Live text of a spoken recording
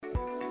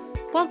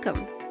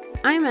Welcome.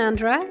 I'm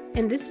Andra,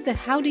 and this is the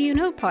How Do You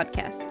Know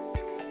podcast.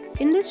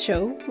 In this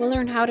show, we'll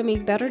learn how to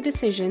make better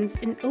decisions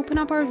and open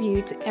up our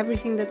view to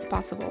everything that's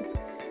possible.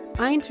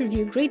 I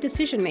interview great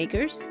decision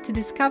makers to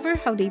discover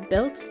how they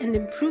built and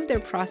improved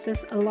their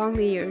process along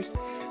the years.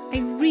 I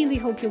really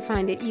hope you'll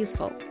find it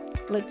useful.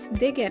 Let's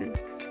dig in.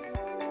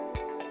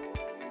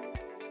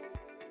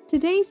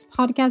 Today's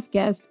podcast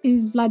guest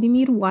is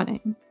Vladimir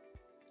Wanin.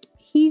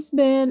 He's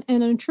been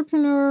an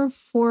entrepreneur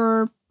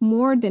for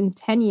more than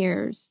 10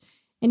 years.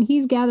 And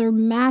he's gathered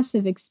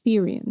massive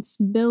experience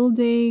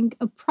building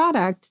a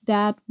product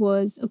that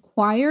was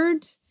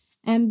acquired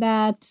and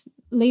that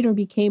later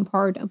became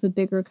part of a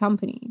bigger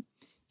company.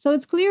 So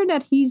it's clear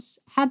that he's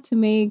had to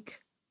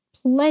make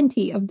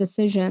plenty of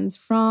decisions,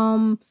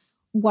 from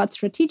what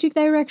strategic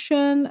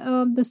direction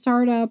the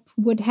startup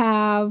would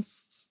have,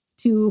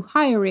 to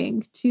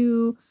hiring,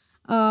 to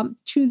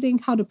choosing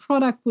how the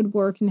product would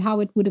work and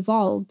how it would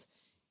evolve.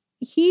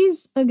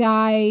 He's a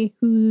guy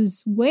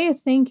whose way of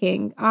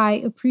thinking I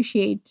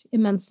appreciate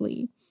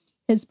immensely.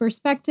 His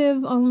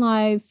perspective on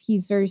life,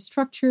 his very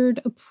structured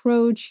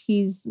approach,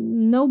 his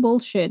no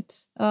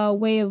bullshit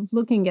way of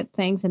looking at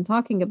things and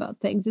talking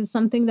about things is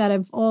something that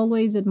I've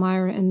always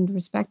admired and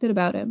respected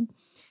about him.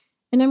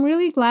 And I'm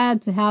really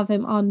glad to have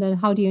him on the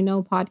How Do You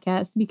Know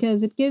podcast,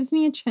 because it gives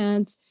me a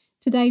chance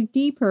to dive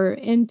deeper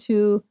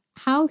into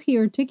how he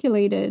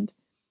articulated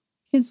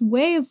his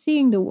way of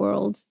seeing the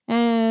world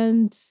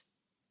and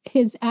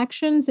his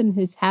actions and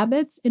his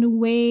habits in a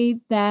way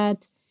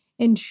that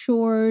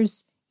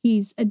ensures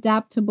he's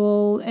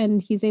adaptable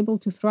and he's able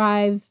to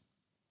thrive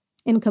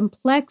in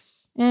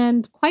complex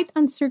and quite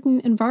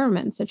uncertain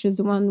environments, such as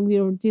the one we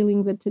are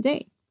dealing with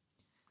today.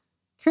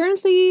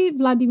 Currently,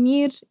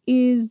 Vladimir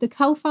is the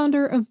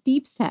co-founder of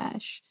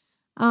DeepStash,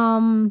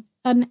 an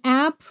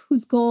app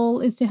whose goal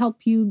is to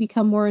help you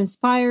become more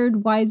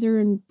inspired, wiser,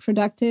 and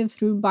productive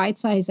through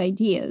bite-sized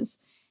ideas.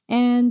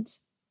 And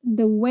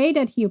the way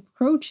that he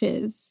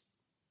approaches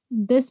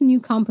this new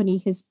company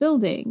he's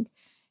building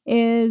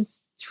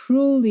is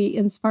truly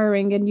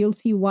inspiring, and you'll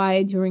see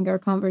why during our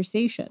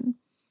conversation.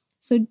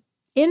 So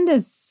in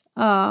this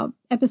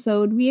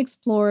episode, we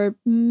explore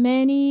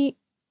many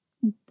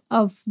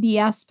of the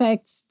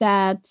aspects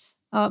that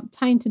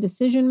tie into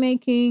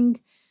decision-making,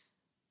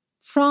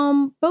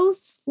 from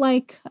both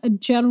like a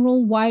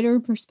general wider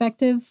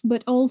perspective,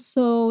 but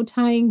also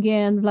tying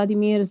in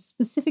Vladimir's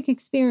specific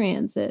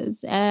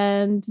experiences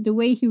and the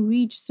way he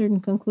reached certain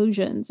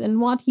conclusions and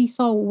what he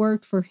saw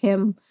worked for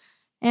him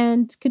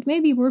and could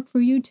maybe work for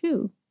you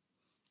too.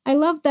 I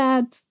love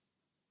that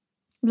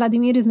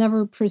Vladimir is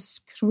never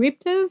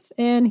prescriptive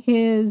in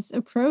his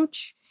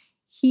approach.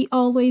 He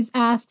always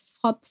asks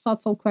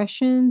thoughtful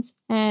questions,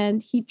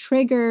 and he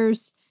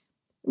triggers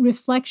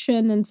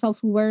reflection and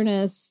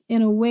self-awareness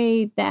in a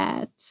way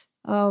that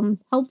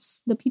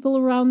helps the people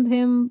around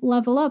him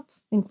level up,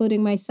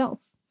 including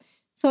myself.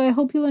 So I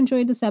hope you'll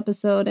enjoy this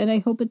episode, and I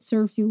hope it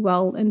serves you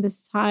well in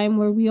this time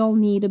where we all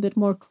need a bit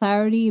more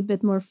clarity, a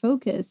bit more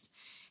focus,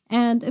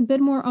 and a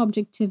bit more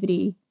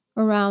objectivity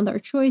around our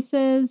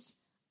choices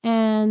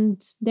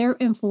and their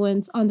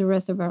influence on the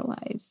rest of our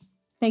lives.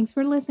 Thanks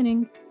for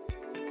listening.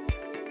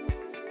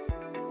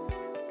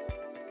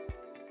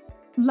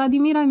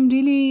 Vladimir, I'm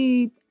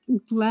really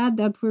glad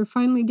that we're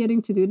finally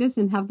getting to do this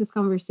and have this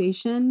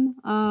conversation.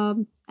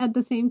 At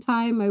the same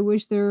time, I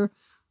wish there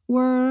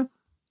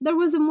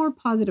was a more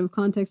positive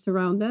context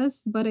around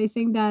this, but I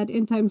think that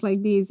in times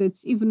like these,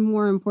 it's even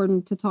more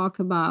important to talk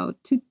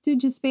about, to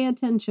just pay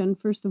attention,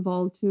 first of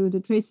all, to the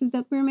choices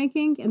that we're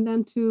making, and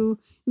then to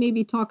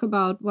maybe talk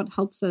about what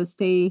helps us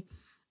stay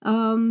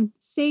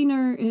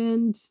saner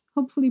and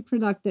hopefully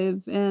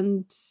productive,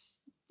 and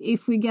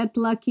if we get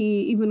lucky,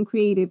 even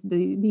creative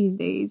these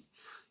days.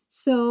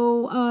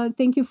 So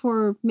thank you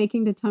for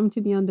making the time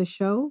to be on the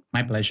show.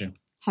 My pleasure.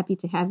 Happy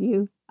to have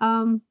you.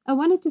 I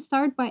wanted to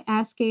start by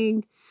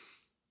asking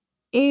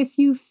if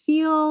you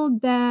feel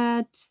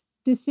that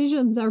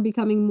decisions are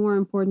becoming more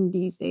important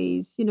these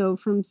days,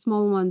 from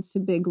small ones to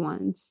big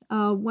ones.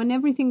 When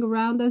everything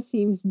around us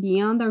seems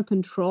beyond our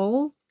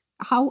control,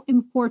 how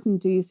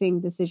important do you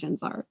think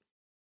decisions are?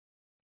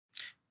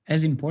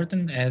 As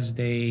important as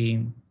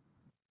they've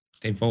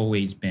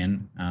always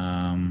been.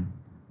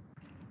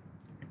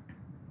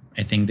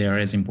 I think they are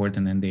as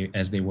important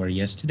as they were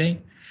yesterday.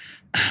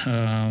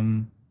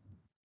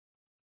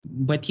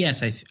 But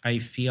yes, I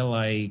feel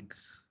like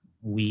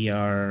we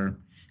are,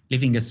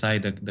 leaving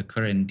aside the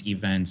current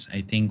events,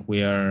 I think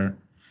we are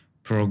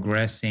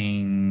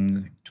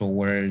progressing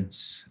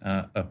towards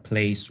a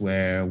place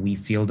where we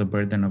feel the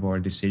burden of our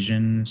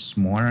decisions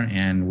more,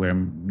 and where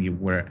we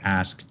were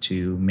asked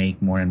to make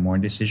more and more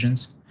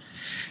decisions.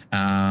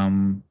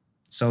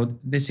 So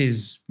this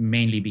is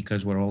mainly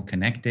because we're all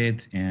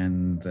connected,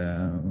 and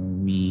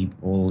we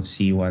all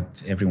see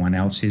what everyone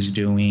else is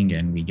doing,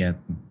 and we get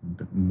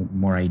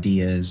more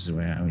ideas.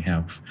 Where we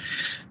have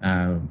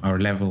our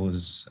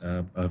levels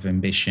of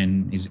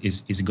ambition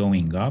is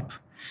going up,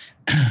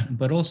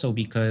 but also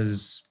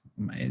because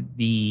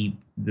the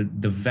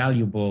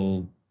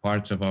valuable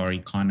parts of our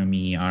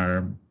economy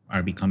are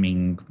are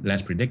becoming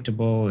less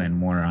predictable and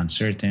more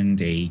uncertain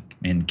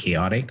and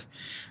chaotic.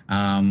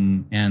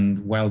 And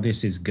while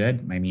this is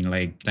good, I mean,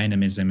 like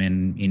dynamism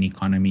in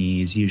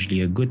economy is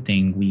usually a good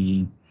thing.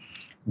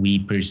 We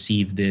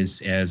perceive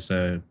this as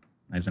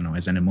as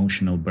an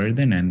emotional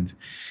burden, and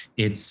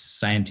it's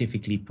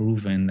scientifically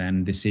proven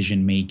that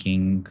decision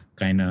making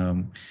kind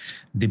of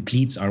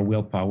depletes our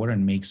willpower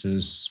and makes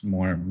us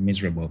more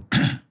miserable.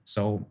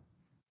 So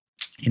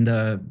in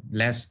the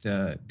last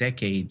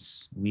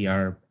decades, we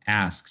are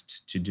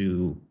asked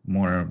to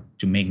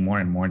make more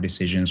and more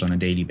decisions on a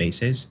daily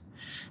basis.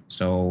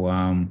 So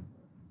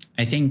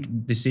I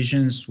think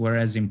decisions were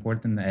as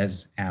important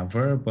as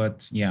ever,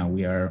 but yeah,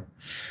 we are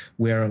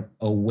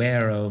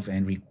aware of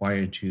and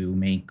required to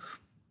make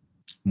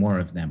more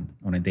of them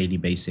on a daily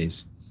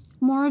basis.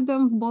 More of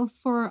them, both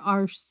for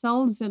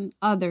ourselves and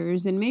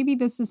others. And maybe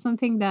this is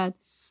something that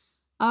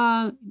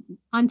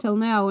until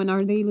now in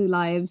our daily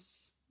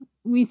lives,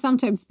 we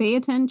sometimes pay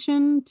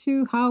attention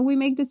to how we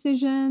make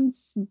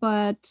decisions,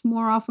 but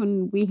more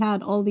often we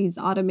had all these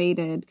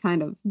automated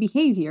kind of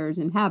behaviors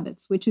and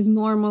habits, which is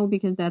normal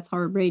because that's how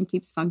our brain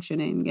keeps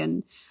functioning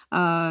and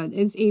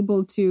is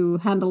able to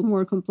handle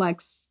more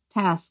complex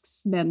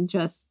tasks than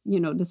just,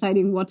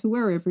 deciding what to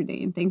wear every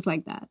day and things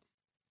like that.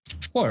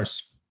 Of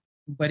course.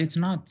 But it's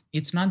not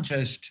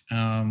just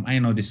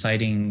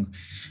deciding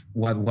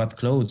what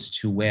clothes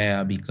to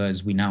wear,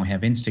 because we now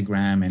have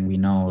Instagram and we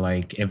know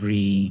like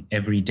every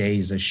day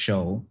is a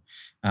show.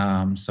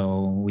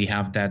 So we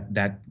have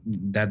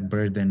that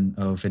burden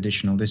of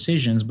additional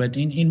decisions, but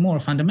in more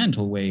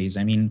fundamental ways.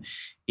 I mean,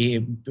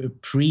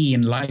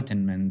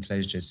 pre-enlightenment,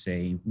 let's just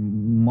say,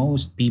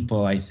 most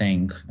people, I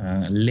think,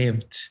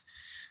 lived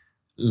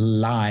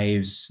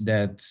lives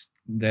that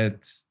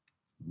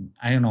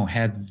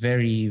had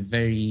very,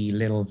 very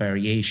little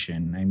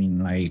variation. I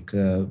mean, like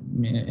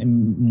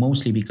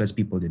mostly because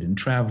people didn't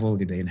travel,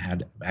 they didn't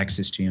have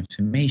access to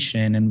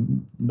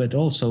information, but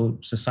also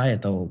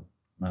societal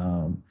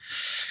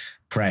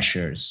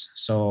pressures.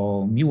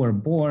 So you were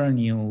born,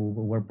 you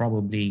were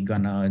probably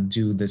gonna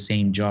do the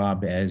same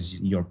job as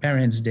your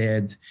parents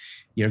did.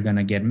 You're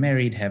gonna get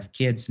married, have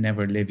kids,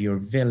 never leave your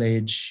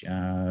village,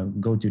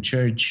 go to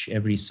church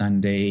every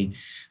Sunday.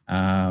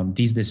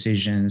 These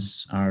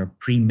decisions are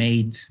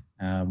pre-made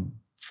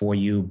for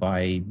you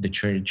by the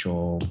church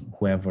or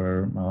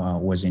whoever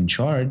was in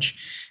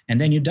charge, and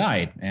then you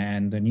died,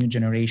 and the new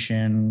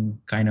generation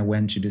kind of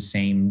went to the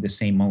same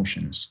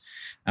motions.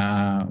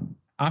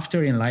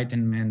 After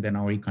Enlightenment and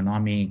our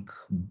economic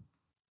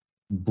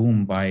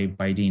boom by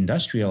the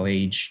industrial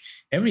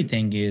age,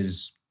 everything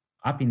is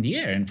up in the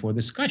air and for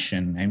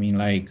discussion. I mean,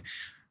 like,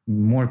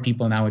 more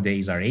people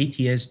nowadays are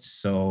atheists,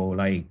 so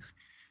like,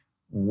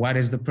 what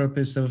is the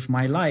purpose of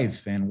my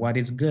life, and what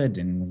is good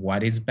and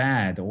what is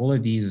bad? All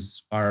of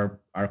these are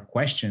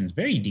questions,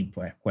 very deep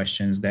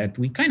questions that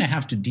we kind of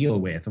have to deal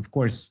with. Of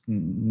course,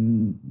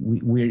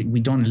 we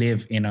don't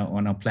live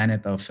on a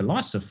planet of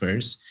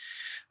philosophers,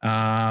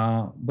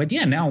 but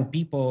yeah, now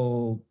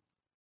people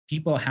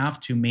have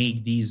to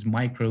make these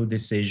micro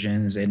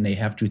decisions, and they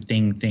have to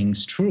think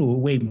things through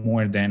way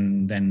more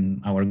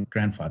than our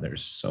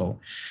grandfathers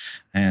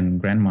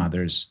and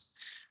grandmothers.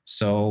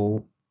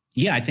 So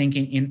yeah, I think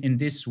in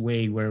this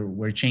way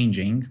we're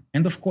changing.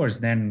 And of course,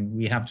 then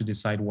we have to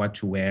decide what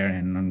to wear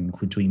and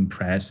who to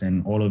impress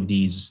and all of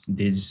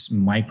these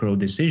micro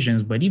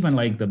decisions. But even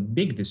like the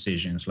big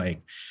decisions,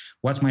 like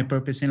what's my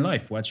purpose in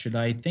life? What should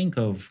I think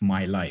of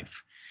my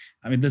life?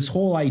 I mean, this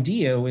whole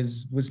idea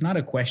was not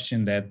a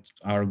question that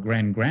our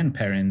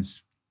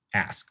grandparents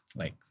asked.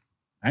 Like,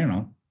 I don't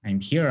know, I'm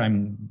here,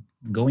 I'm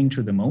going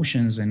through the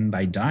motions, and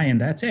I die,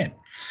 and that's it.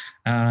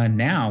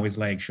 Now it's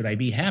like, should I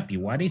be happy?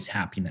 What is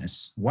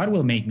happiness? What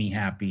will make me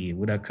happy?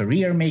 Would a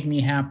career make me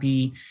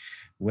happy?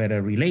 Would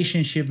a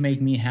relationship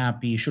make me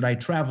happy? Should I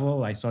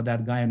travel? I saw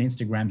that guy on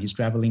Instagram. He's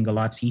traveling a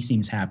lot. He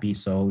seems happy.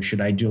 So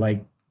should I do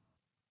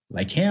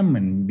like him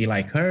and be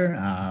like her?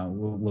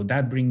 Will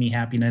that bring me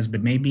happiness?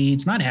 But maybe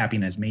it's not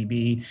happiness.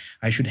 Maybe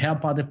I should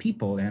help other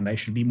people and I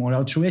should be more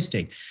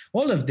altruistic.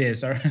 All of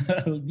this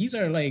these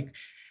are like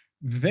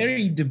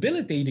very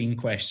debilitating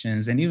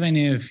questions. And even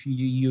if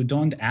you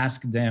don't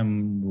ask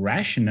them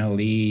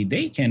rationally,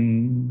 they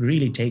can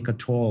really take a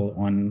toll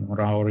on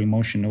our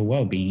emotional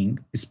well-being,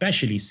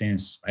 especially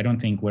since I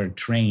don't think we're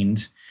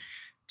trained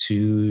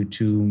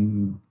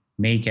to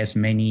make as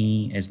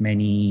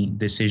many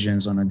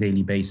decisions on a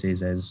daily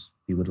basis as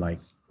we would like.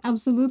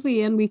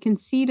 Absolutely. And we can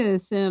see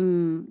this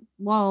in,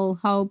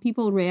 how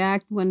people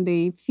react when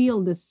they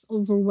feel this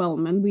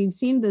overwhelm. And we've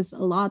seen this a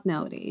lot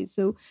nowadays.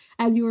 So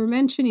as you were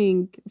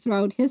mentioning,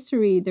 throughout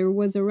history, there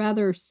was a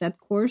rather set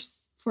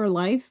course for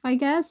life, I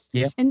guess.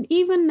 Yeah. And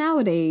even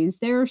nowadays,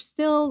 there are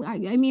still,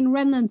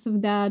 remnants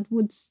of that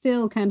would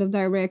still kind of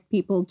direct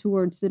people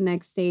towards the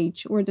next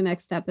stage or the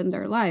next step in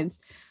their lives.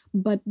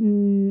 But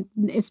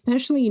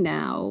especially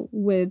now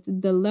with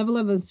the level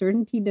of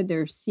uncertainty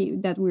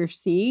that we're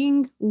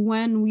seeing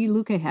when we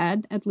look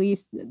ahead, at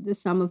least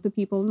some of the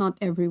people, not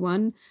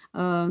everyone,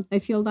 I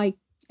feel like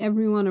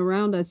everyone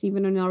around us,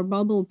 even in our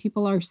bubble,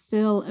 people are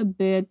still a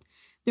bit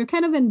they're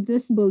kind of in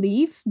this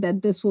belief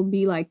that this will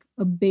be like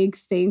a big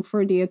thing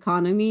for the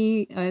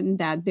economy, and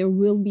that there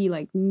will be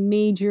like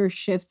major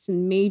shifts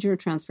and major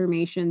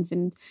transformations,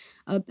 and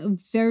a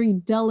very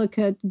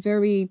delicate,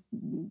 very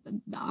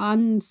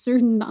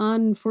uncertain,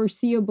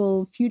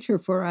 unforeseeable future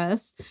for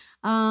us.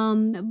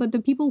 But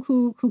the people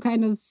who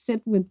kind of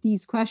sit with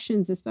these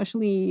questions,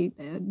 especially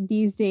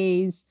these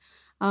days,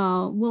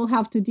 will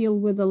have to deal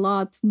with a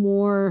lot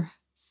more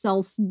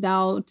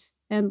self-doubt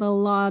and a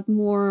lot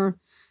more,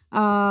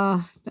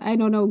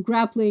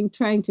 grappling,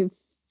 trying to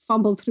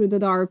fumble through the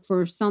dark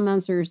for some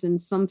answers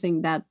and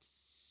something that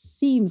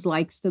seems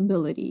like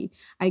stability,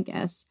 I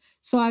guess.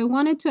 So I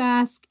wanted to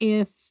ask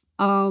if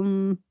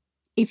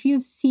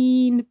you've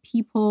seen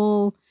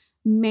people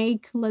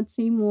make, let's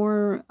say,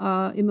 more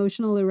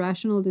emotional,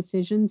 irrational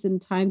decisions in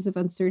times of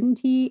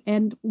uncertainty,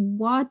 and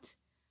what's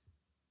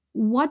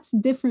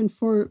different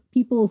for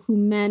people who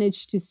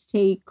manage to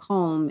stay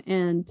calm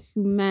and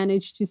who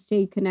manage to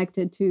stay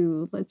connected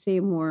to, let's say,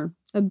 a more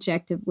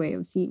objective way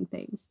of seeing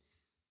things?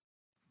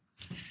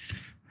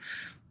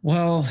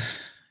 Well,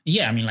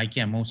 yeah, I mean, like,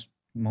 yeah,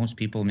 most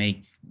people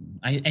make,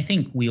 I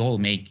think we all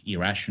make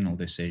irrational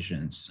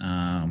decisions.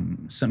 I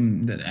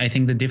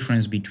think the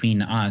difference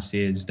between us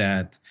is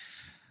that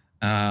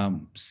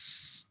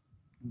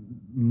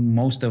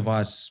most of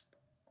us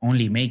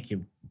only make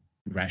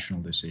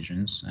rational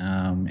decisions,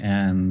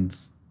 and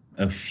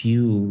a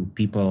few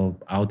people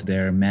out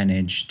there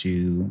manage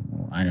to,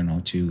 I don't know,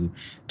 to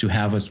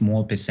have a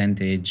small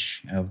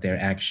percentage of their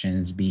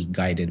actions be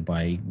guided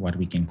by what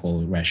we can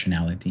call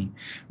rationality.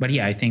 But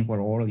yeah, I think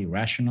we're all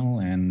irrational,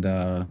 and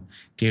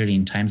clearly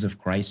in times of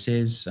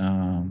crisis,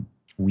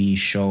 we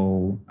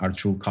show our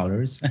true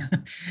colors,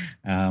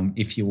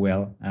 if you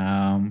will.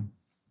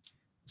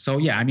 So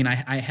yeah, I mean,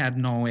 I had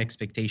no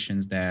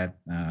expectations that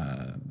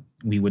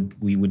we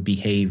would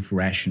behave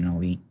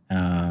rationally.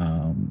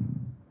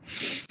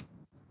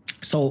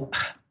 So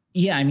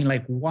yeah, I mean,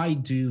 like, why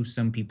do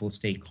some people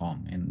stay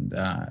calm? And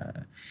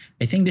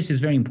I think this is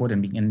very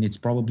important, and it's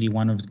probably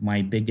one of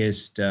my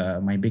biggest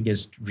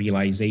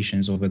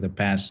realizations over the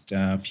past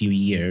few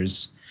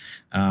years.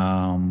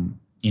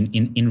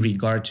 In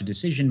regard to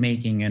decision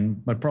making,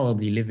 but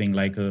probably living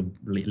like a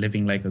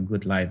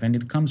good life, and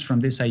it comes from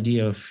this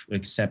idea of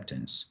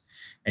acceptance.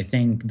 I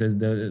think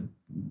the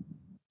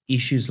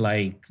issues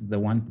like the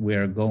one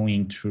we're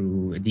going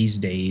through these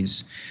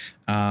days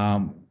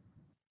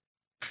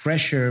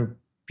pressure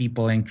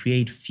people and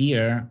create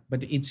fear,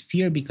 but it's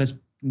fear because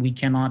we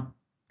cannot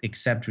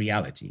accept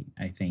reality.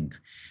 I think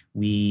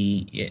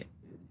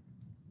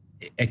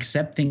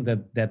accepting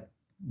that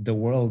the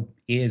world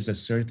is a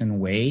certain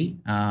way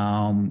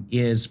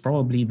is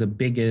probably the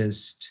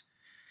biggest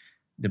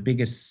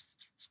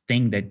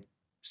thing that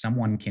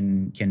someone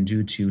can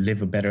do to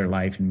live a better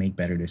life and make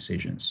better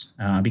decisions.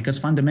 Because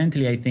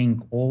fundamentally, I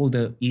think all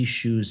the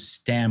issues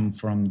stem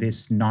from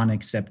this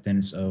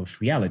non-acceptance of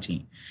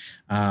reality.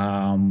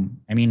 I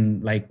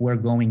mean, like, we're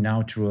going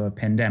now through a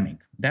pandemic.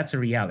 That's a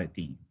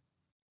reality.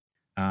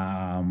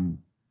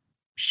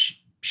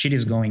 Shit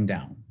is going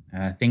down.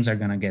 Things are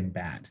gonna get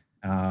bad.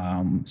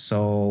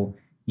 So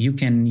you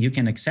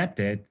can accept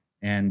it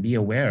and be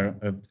aware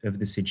of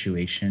the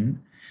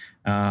situation,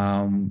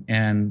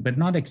 but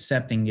not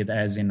accepting it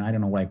as in, I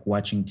don't know, like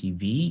watching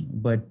TV,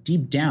 but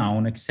deep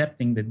down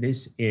accepting that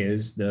this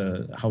is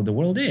how the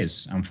world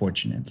is,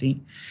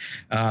 unfortunately.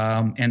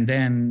 And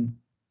then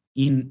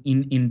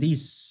in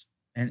this,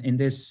 I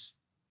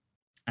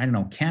don't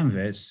know,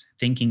 canvas,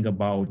 thinking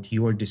about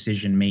your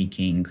decision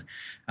making.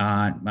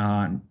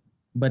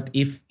 But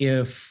if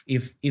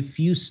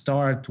you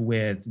start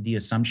with the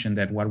assumption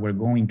that what we're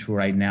going through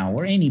right now,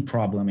 or any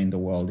problem in the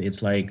world,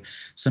 it's like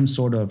some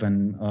sort of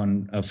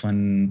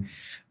an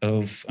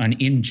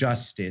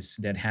injustice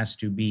that has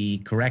to be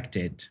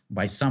corrected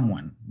by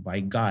someone, by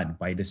God,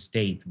 by the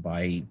state,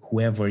 by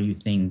whoever you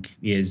think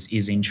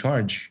is in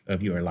charge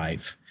of your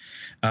life,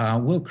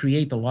 will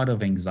create a lot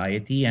of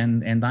anxiety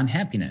and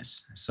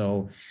unhappiness.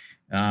 So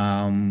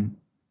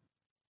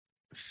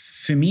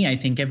for me, I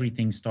think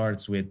everything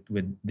starts with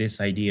this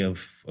idea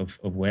of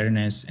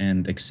awareness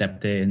and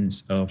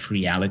acceptance of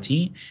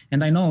reality.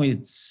 And I know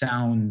it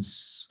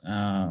sounds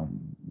now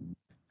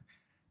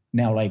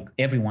like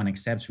everyone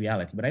accepts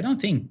reality, but I don't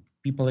think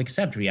people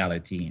accept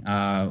reality.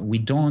 We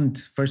don't,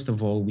 first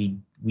of all, we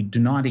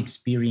do not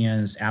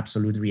experience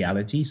absolute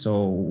reality.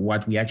 So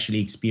what we actually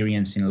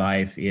experience in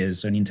life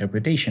is an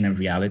interpretation of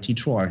reality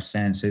through our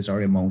senses,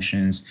 our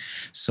emotions.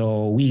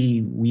 So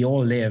we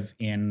all live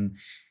in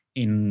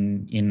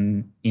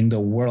the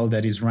world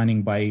that is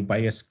running by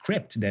a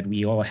script that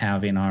we all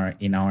have in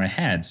our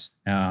heads.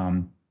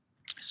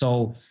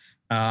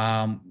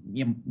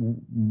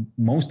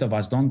 Most of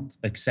us don't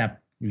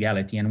accept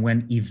reality, and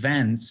when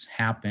events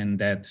happen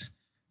that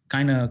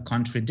kind of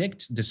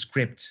contradict the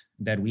script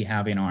that we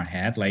have in our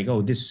head, like,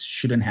 oh, this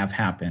shouldn't have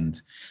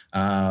happened,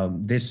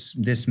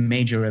 this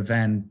major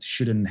event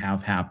shouldn't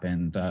have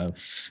happened, I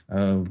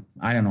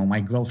don't know,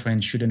 my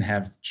girlfriend shouldn't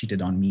have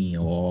cheated on me,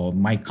 or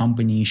my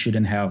company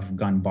shouldn't have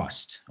gone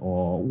bust,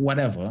 or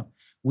whatever.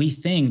 we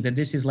think that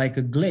this is like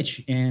a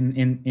glitch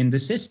in the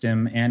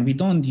system, and we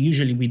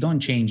don't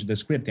change the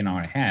script in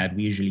our head.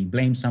 We usually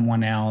blame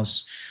someone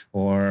else,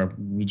 or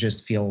we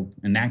just feel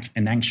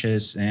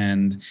anxious,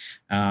 and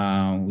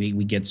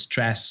we get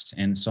stressed,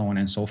 and so on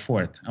and so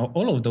forth.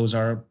 All of those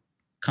are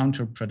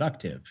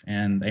counterproductive.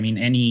 And I mean,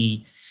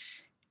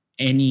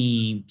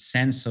 any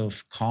sense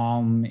of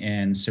calm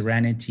and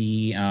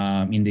serenity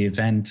in the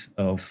event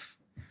of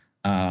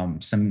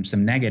some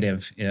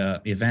negative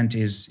event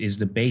is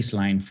the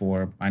baseline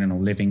for, I don't know,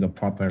 living a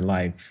proper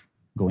life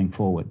going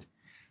forward.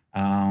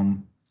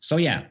 So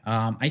yeah,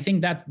 I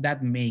think that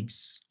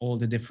makes all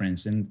the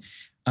difference. And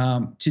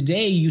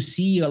today you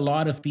see a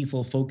lot of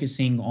people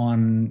focusing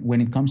on,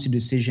 when it comes to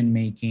decision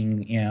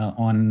making,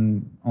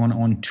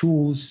 on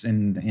tools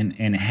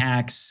and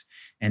hacks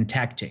and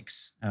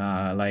tactics,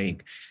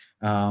 like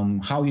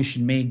how you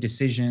should make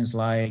decisions,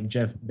 like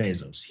Jeff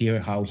Bezos.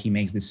 Here, how he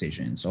makes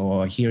decisions,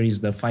 or here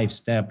is the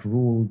 5-step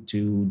rule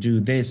to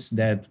do this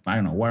that, I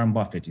don't know, Warren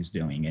Buffett is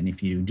doing. And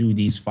if you do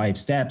these 5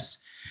 steps,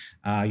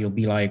 you'll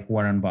be like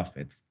Warren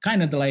Buffett.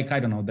 Kind of like, I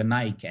don't know, the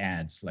Nike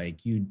ads.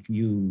 Like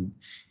you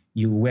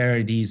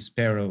wear these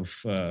pair of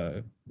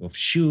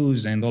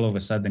shoes, and all of a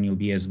sudden you'll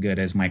be as good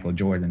as Michael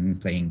Jordan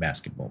playing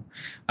basketball.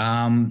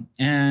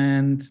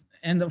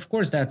 And of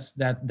course that's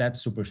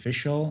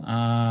superficial,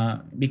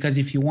 because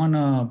if you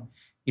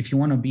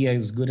wanna be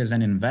as good as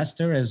an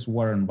investor as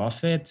Warren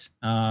Buffett,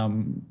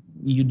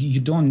 you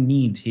don't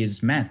need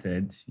his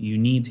method. You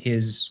need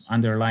his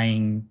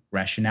underlying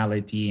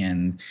rationality,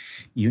 and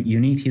you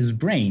need his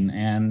brain.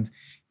 And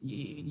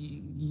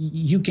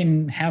you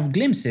can have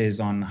glimpses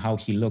on how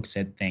he looks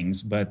at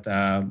things, but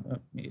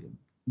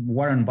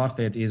Warren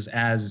Buffett is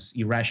as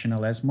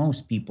irrational as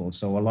most people.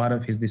 So a lot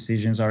of his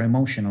decisions are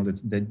emotional.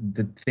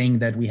 The thing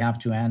that we have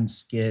to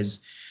ask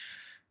is,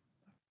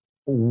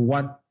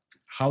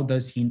 how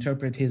does he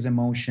interpret his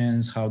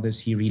emotions? How does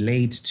he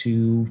relate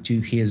to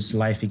his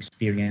life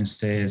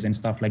experiences and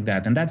stuff like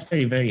that? And that's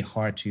very, very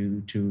hard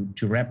to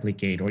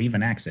replicate or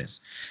even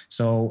access.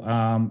 So,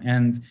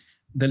 and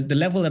the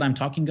level that I'm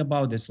talking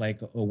about, this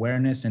like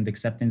awareness and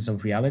acceptance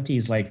of reality,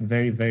 is like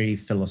very, very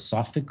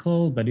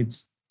philosophical, but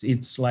it's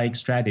like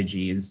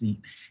strategy.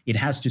 It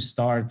has to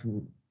start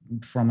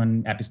from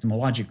an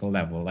epistemological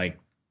level. Like,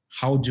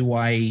 how do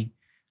I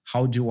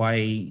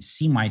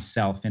see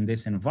myself in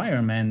this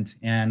environment?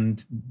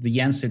 And the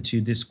answer to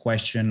this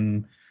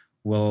question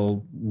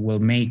will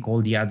make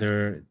all the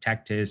other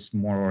tactics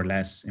more or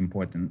less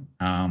important.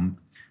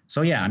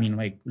 So yeah, I mean,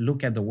 like,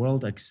 look at the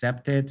world,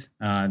 accept it.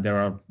 There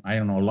are, I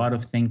don't know, a lot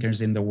of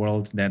thinkers in the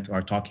world that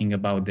are talking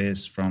about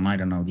this, from, I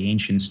don't know, the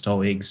ancient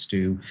Stoics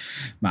to,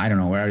 I don't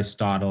know,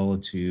 Aristotle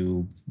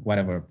to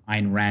whatever,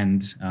 Ayn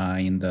Rand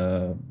in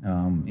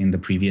the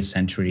previous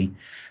century.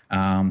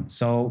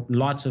 So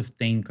lots of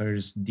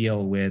thinkers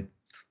deal with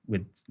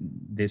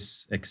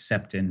this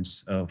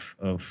acceptance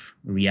of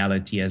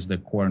reality as the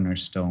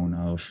cornerstone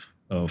of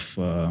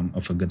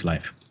a good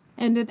life.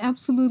 And it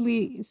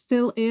absolutely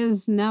still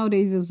is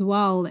nowadays as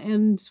well.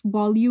 And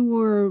while you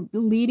were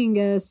leading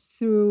us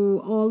through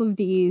all of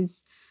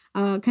these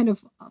kind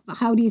of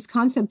how these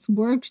concepts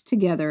work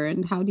together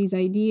and how these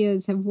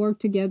ideas have worked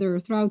together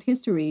throughout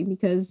history,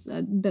 because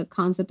the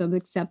concept of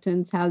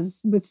acceptance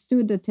has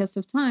withstood the test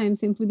of time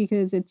simply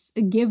because it's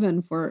a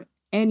given for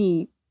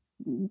any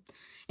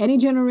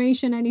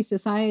generation, any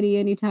society,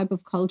 any type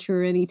of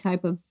culture, any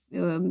type of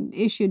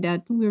issue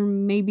that we're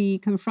maybe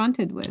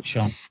confronted with.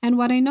 Sure. And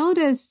what I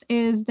noticed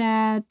is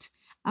that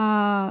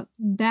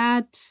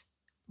that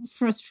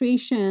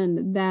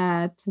frustration,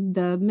 that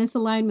the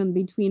misalignment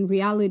between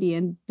reality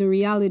and the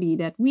reality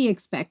that we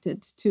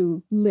expected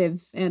to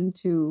live and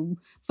to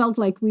felt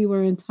like we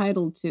were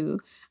entitled to,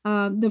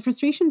 the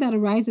frustration that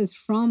arises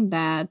from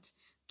that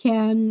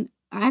can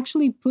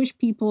actually push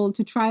people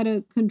to try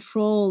to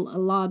control a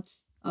lot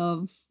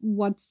of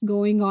what's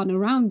going on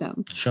around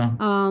them. Sure.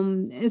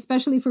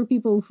 Especially for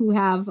people who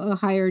have a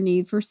higher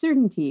need for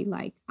certainty,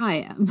 like I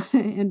am.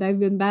 And I've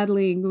been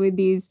battling with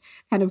these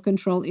kind of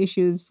control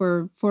issues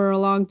for a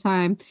long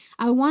time.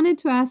 I wanted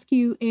to ask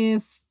you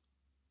if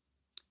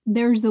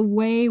there's a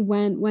way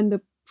when the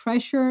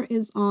pressure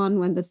is on,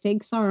 when the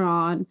stakes are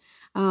on,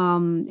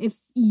 if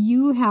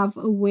you have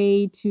a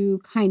way to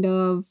kind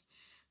of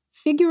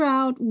figure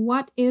out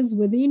what is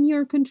within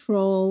your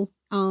control,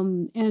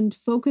 and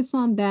focus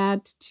on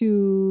that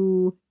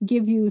to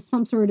give you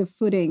some sort of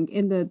footing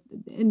in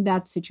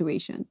that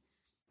situation.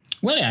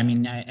 Well, I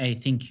mean, I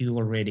think you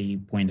already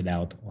pointed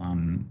out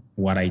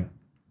what I'm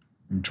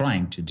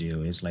trying to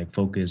do is like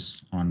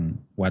focus on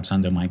what's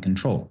under my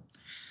control.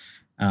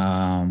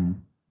 I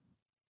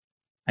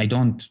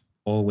don't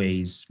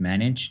always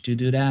manage to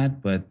do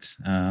that, but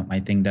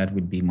I think that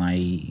would be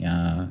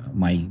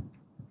my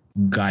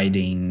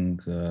guiding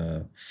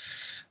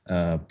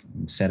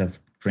set of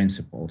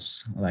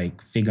principles,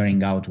 like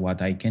figuring out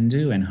what I can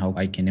do and how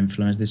I can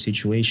influence the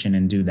situation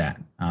and do that,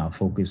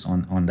 focus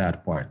on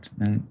that part.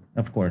 And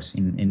of course,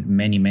 in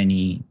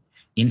many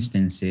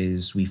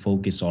instances, we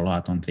focus a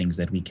lot on things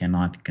that we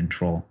cannot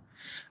control.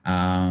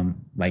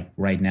 Like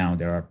right now,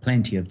 there are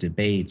plenty of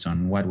debates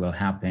on what will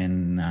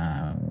happen,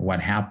 what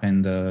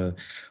happened, the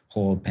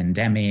whole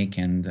pandemic.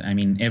 And I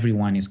mean,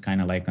 everyone is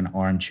kind of like an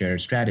armchair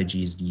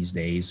strategies these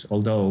days,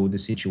 although the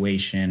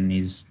situation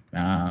is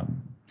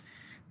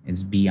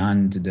it's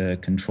beyond the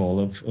control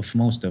of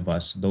most of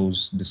us.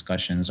 Those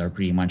discussions are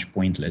pretty much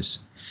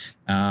pointless.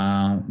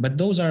 But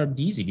those are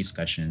the easy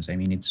discussions. I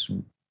mean, it's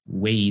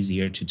way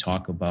easier to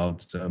talk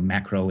about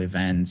macro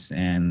events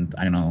and,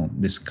 I don't know,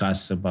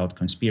 discuss about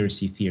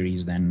conspiracy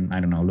theories than, I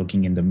don't know,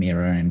 looking in the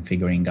mirror and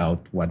figuring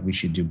out what we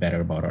should do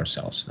better about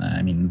ourselves.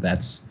 I mean,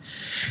 that's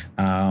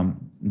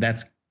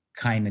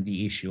kind of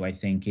the issue. I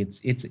think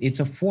it's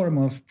a form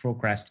of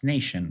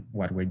procrastination,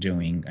 what we're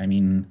doing. I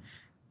mean,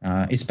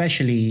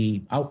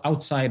 especially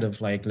outside of,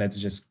 like, let's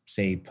just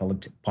say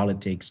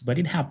politics, but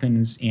it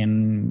happens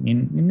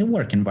in the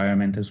work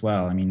environment as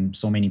well. I mean,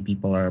 so many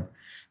people are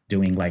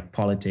doing like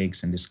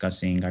politics and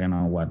discussing, I don't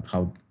know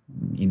how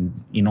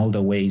in all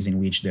the ways in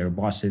which their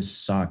bosses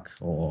suck,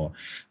 or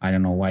I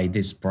don't know why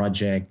this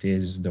project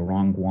is the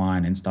wrong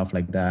one and stuff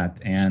like that.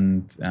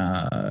 And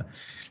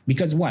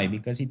because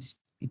it's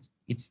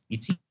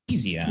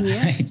easier.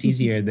 Yeah. It's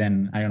easier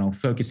than, I don't know,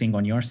 focusing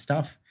on your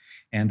stuff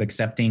and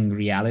accepting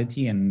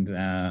reality and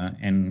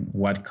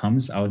what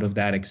comes out of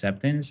that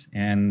acceptance,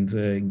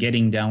 and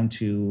getting down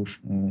to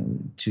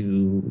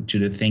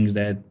the things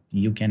that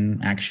you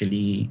can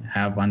actually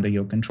have under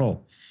your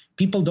control.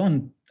 People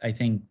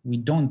we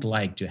don't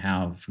like to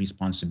have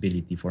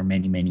responsibility for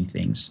many, many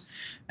things.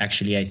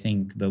 Actually, I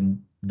think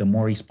the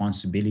more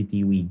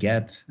responsibility we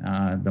get,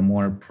 the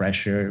more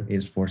pressure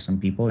is for some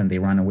people, and they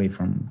run away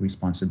from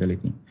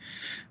responsibility.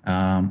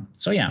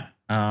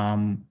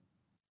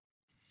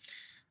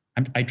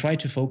 I try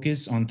to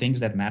focus on things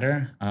that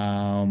matter.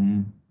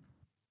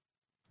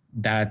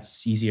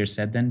 That's easier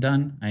said than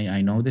done.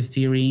 I know the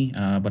theory,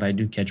 but I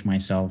do catch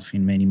myself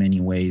in many,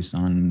 many ways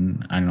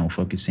on, I don't know,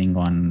 focusing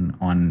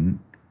on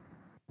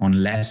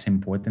less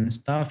important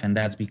stuff. And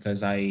that's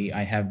because I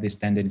have this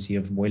tendency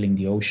of boiling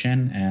the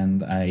ocean,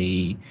 and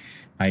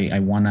I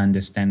want to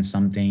understand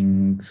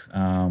something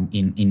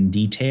in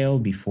detail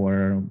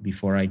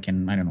before I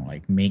can, I don't know,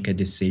 like make a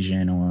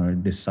decision or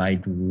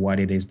decide what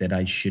it is that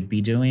I should be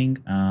doing.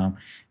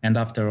 And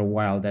after a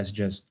while, that's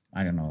just,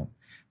 I don't know,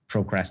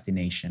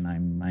 procrastination.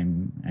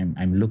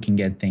 I'm looking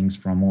at things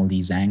from all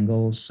these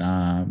angles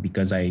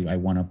because I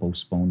want to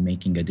postpone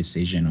making a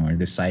decision or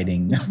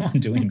deciding on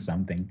doing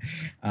something.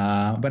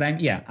 But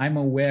I'm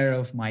aware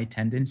of my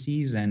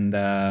tendencies, and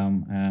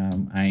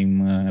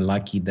I'm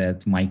lucky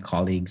that my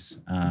colleagues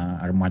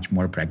are much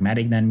more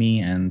pragmatic than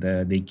me, and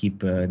they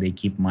keep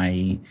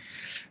my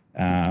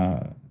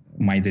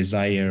my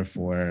desire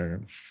for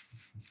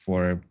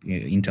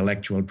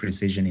intellectual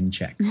precision in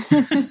check.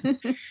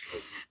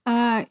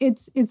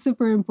 It's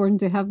super important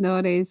to have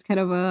nowadays kind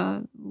of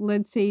a,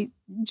 let's say,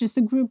 just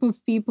a group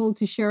of people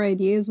to share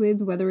ideas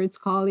with, whether it's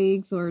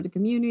colleagues or the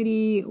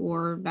community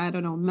or, I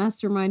don't know,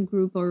 mastermind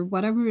group or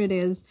whatever it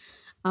is.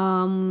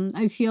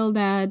 I feel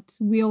that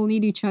we all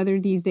need each other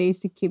these days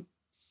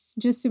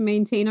to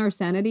maintain our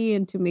sanity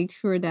and to make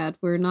sure that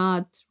we're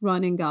not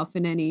running off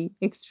in any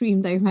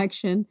extreme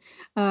direction,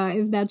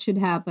 if that should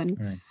happen.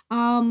 Right.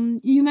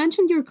 You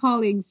mentioned your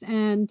colleagues,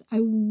 and I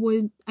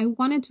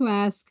wanted to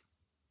ask,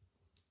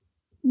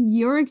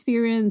 your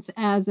experience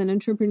as an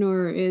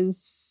entrepreneur is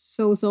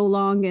so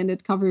long, and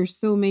it covers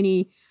so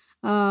many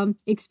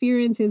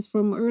experiences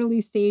from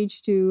early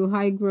stage to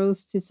high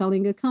growth, to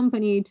selling a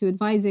company, to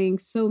advising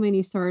so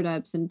many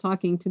startups and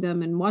talking to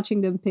them and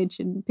watching them pitch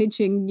and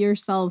pitching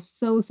yourself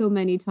so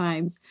many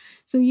times.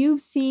 So you've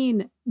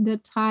seen the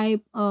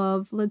type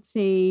of, let's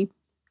say,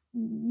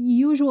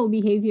 usual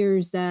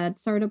behaviors that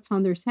startup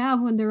founders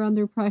have when they're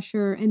under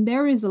pressure. And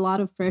there is a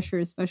lot of pressure,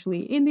 especially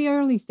in the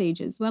early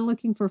stages when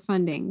looking for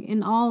funding,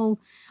 in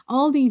all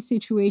these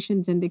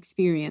situations and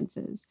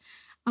experiences.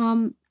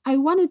 I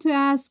wanted to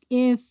ask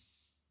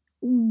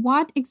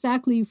what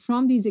exactly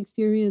from these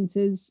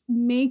experiences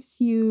makes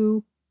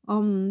you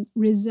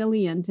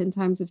resilient in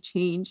times of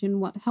change, and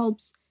what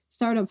helps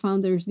startup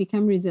founders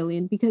become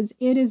resilient, because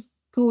it is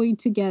going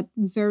to get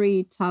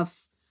very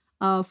tough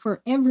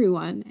for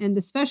everyone, and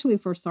especially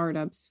for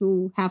startups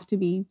who have to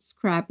be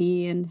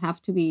scrappy and have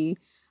to be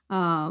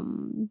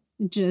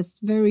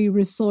just very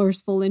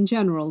resourceful in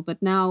general.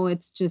 But now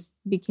it just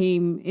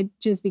became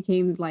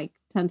like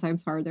 10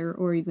 times harder,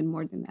 or even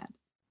more than that.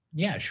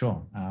 Yeah,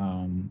 sure.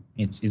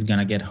 It's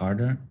gonna get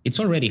harder. It's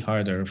already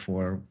harder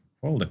for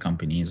all the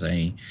companies.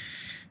 I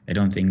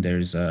don't think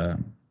there's a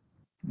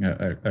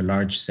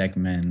large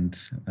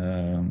segment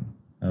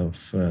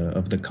of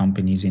the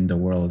companies in the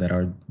world that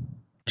are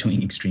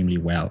doing extremely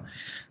well.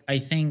 I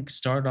think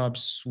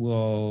startups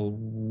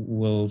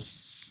will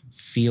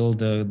feel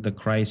the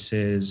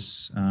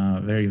crisis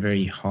very,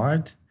 very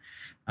hard.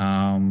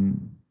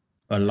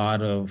 A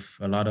lot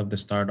of the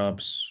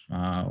startups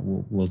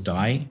will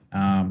die.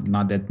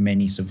 Not that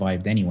many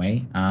survived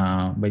anyway.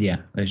 But yeah,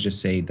 let's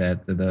just say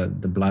that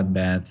the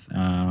bloodbath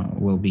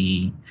will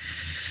be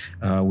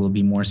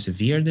more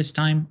severe this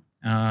time.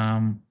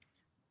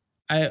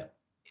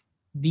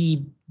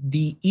 the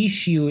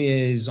issue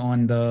is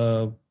on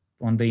the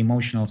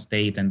emotional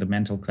state and the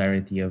mental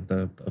clarity of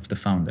the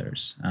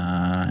founders.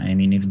 I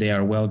mean, if they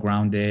are well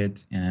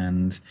grounded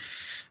and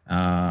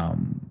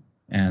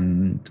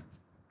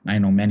I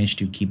know manage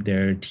to keep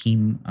their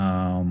team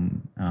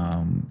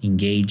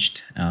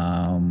engaged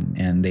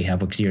and they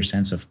have a clear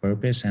sense of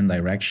purpose and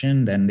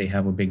direction, then they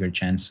have a bigger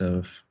chance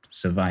of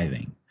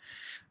surviving.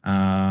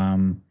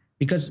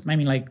 Because I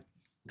mean, like,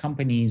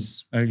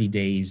 companies early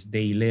days,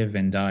 they live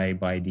and die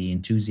by the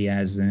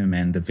enthusiasm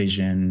and the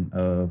vision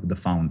of the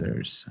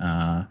founders.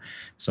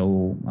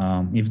 So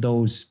if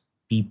those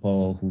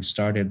people who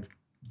started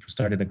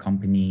the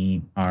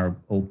company are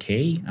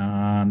okay,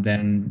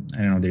 then I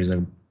don't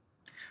know,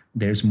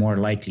 there's more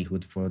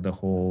likelihood for the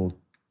whole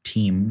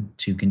team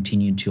to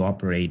continue to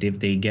operate. If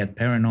they get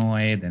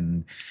paranoid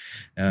and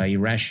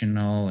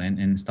irrational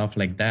and stuff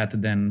like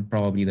that, then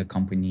probably the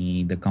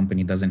company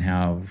doesn't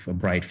have a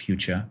bright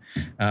future.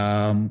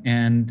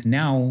 And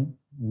now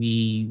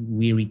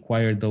we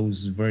require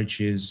those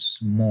virtues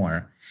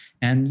more.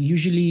 And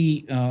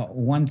usually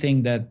one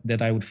thing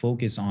that I would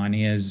focus on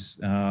is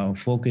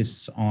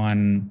focus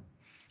on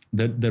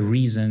the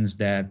reasons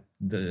that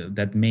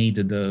made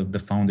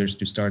the founders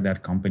to start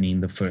that company in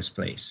the first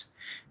place.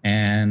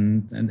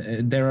 And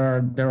there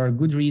are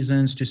good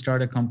reasons to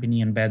start a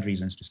company and bad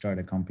reasons to start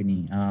a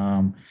company.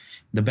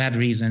 The bad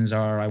reasons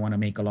are, I want to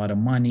make a lot of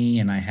money,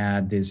 and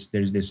there's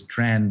this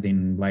trend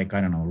in, like,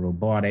 I don't know,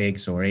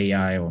 robotics or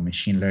AI or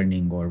machine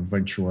learning or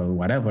virtual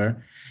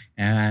whatever,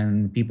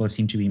 and people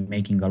seem to be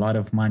making a lot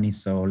of money,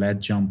 so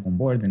let's jump on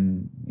board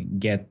and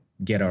get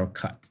our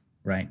cut.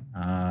 Right.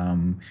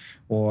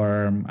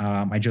 Or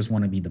I just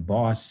want to be the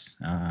boss.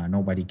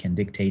 Nobody can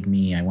dictate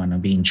me. I want to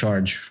be in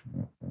charge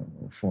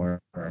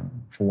for a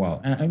while.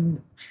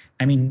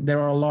 I mean, there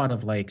are a lot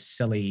of like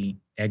silly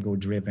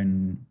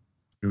ego-driven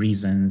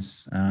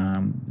reasons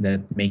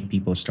that make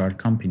people start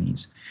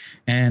companies.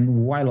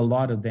 And while a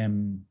lot of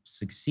them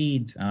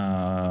succeed,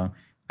 I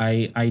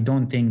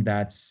don't think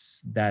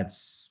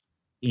that's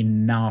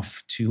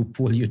enough to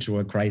pull you through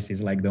a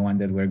crisis like the one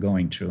that we're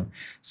going through.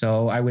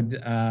 So I would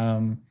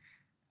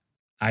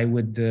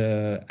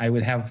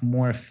have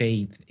more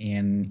faith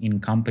in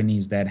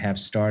companies that have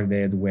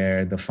started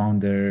where the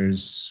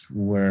founders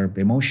were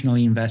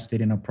emotionally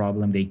invested in a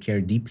problem. They care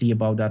deeply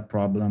about that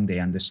problem. They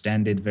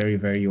understand it very,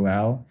 very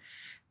well.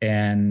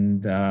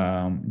 And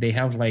they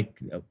have like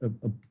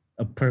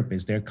a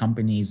purpose. Their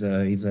company is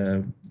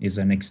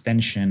an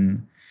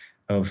extension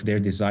of their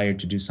desire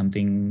to do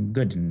something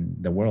good in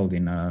the world,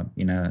 in a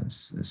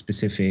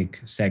specific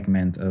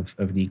segment of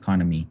the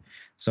economy.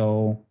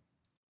 So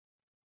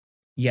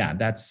yeah,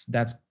 that's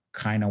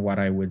kind of what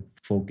I would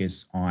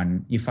focus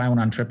on. If I'm an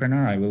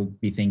entrepreneur, I will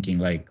be thinking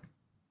like,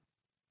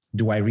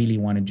 do I really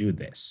want to do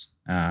this?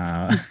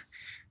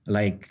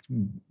 Like,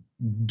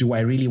 do I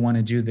really want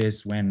to do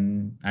this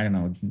when, I don't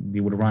know, we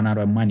would run out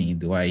of money?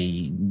 Do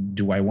I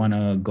want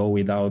to go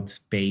without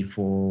pay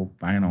for,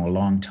 I don't know, a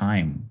long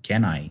time?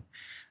 Can I?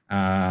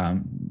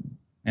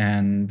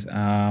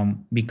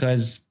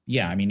 Because,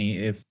 yeah, I mean,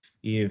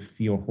 if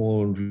your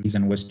whole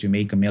reason was to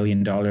make $1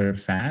 million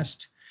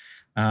fast,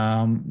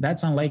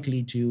 that's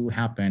unlikely to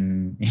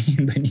happen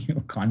in the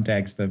new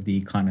context of the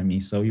economy.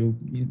 So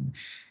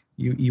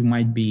you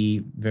might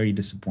be very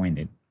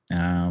disappointed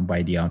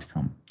by the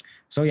outcome.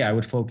 So yeah, I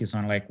would focus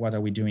on like, what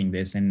are we doing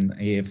this? And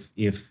if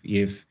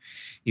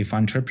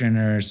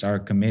entrepreneurs are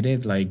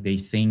committed, like they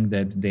think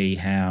that they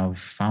have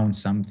found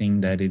something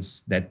that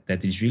is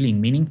really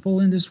meaningful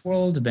in this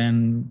world,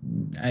 then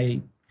I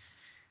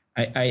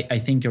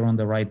think you're on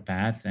the right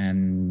path.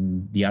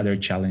 And the other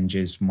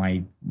challenges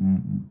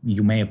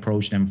you may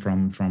approach them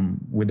from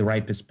with the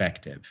right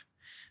perspective.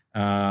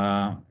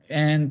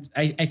 And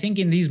I think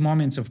in these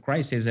moments of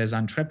crisis as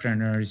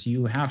entrepreneurs,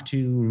 you have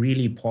to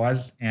really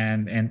pause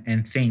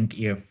and think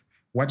if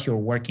what you're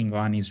working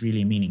on is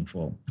really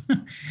meaningful.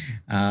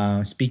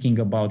 Speaking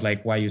about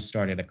like why you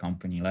started a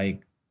company,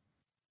 like,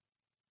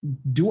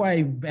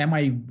 am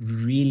I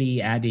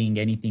really adding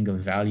anything of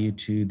value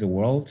to the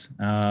world?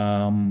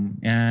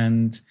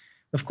 And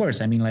of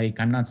course, I mean, like,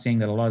 I'm not saying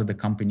that a lot of the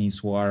companies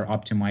who are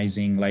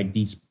optimizing like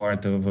this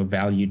part of a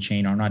value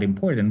chain are not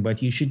important,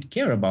 but you should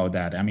care about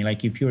that. I mean,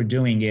 like, if you're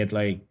doing it,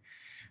 like,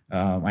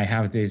 I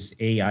have this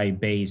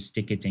AI-based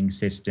ticketing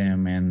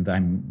system, and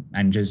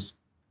I'm just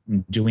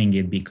doing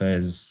it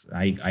because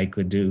I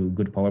could do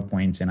good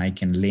PowerPoints and I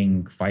can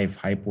link 5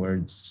 hype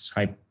words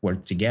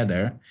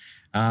together.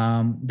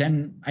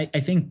 Then I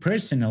think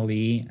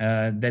personally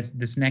that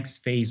this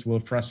next phase will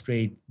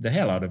frustrate the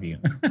hell out of you,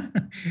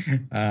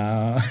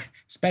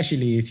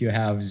 especially if you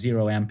have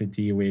zero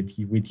empathy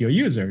with your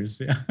users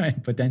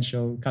and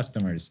potential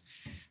customers.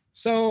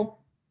 So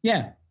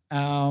yeah,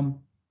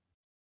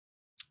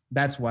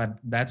 that's what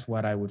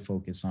I would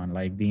focus on,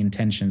 like the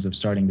intentions of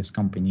starting this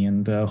company,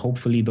 and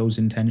hopefully those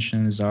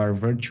intentions are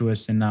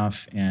virtuous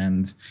enough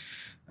and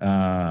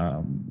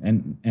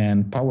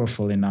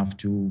powerful enough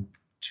to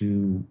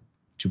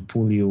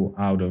pull you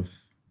out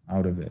of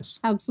this.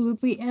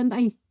 Absolutely. And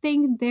I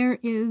think there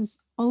is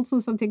also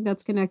something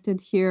that's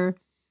connected here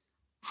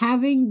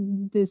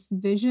having this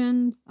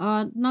vision,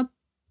 not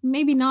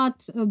maybe not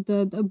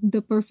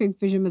the perfect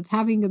vision, but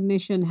having a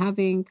mission,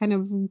 having kind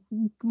of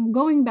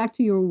going back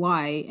to your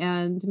why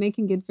and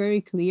making it very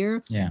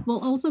clear,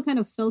 will also kind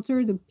of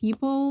filter the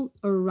people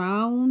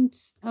around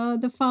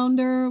the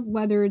founder,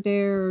 whether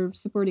they're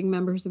supporting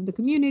members of the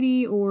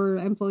community or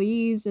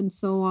employees and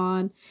so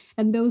on,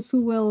 and those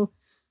who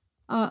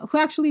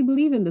actually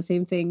believe in the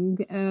same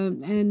thing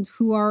and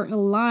who are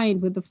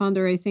aligned with the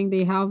founder. I think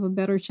they have a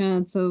better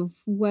chance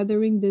of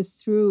weathering this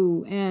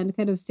through and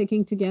kind of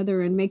sticking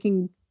together and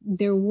making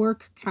their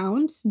work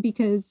count,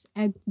 because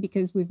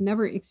we've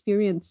never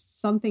experienced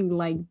something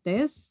like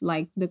this,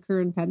 like the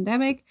current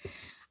pandemic.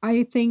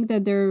 I think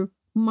that there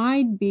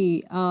might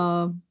be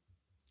a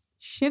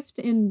shift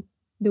in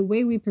the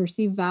way we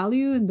perceive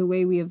value and the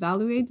way we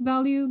evaluate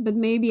value, but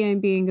maybe I'm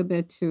being a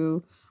bit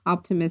too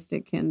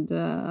optimistic and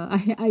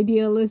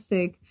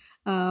idealistic.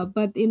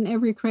 But in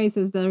every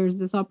crisis, there's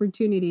this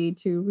opportunity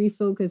to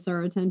refocus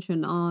our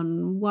attention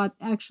on what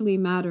actually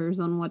matters,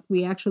 on what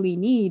we actually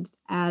need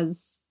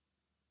as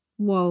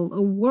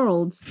a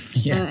world,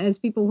 as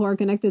people who are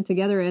connected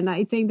together. And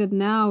I think that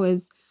now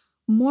is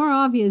more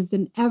obvious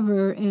than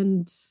ever.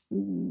 And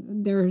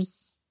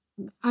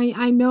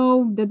I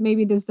know that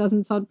maybe this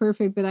doesn't sound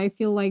perfect, but I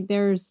feel like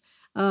there's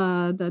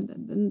a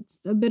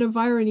bit of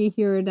irony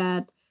here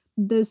that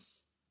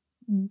this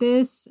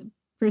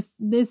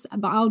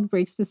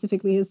outbreak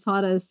specifically has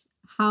taught us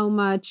how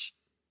much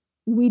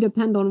we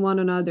depend on one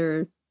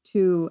another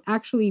to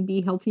actually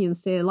be healthy and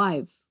stay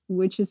alive,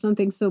 which is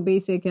something so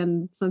basic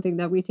and something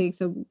that we take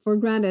for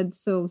granted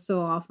so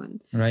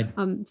often. Right.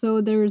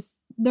 So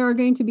there are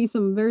going to be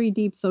some very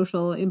deep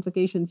social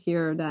implications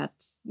here that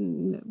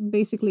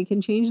basically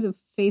can change the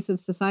face of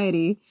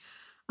society.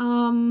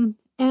 And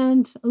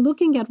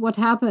looking at what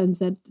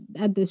happens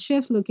at this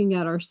shift, looking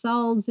at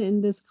ourselves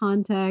in this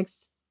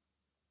context,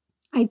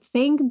 I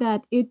think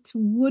that it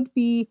would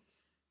be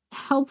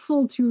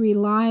helpful to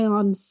rely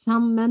on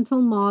some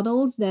mental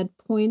models that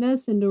point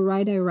us in the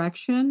right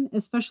direction,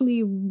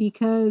 especially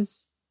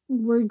because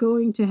we're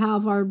going to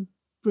have our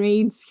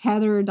brains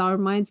scattered, our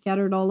minds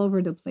scattered all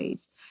over the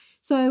place.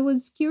 So I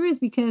was curious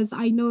because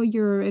I know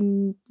you're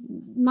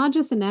not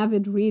just an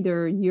avid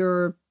reader,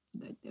 you're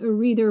a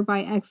reader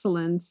by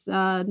excellence,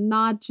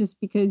 not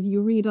just because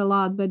you read a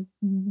lot, but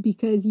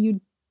because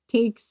you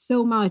take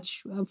so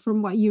much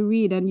from what you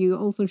read and you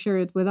also share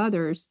it with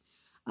others.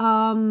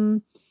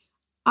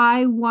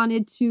 I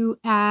wanted to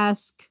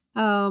ask,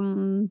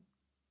 what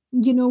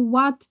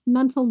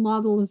mental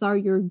models are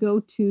your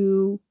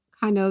go-to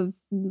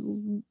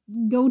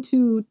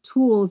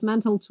tools,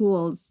 mental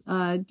tools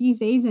these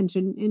days and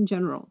in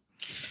general?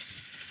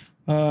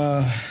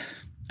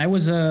 I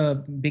was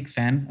a big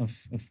fan of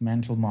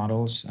mental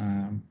models.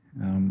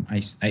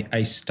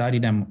 I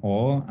studied them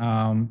all.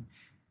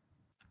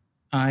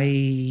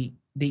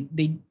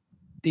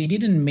 They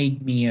didn't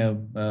make me a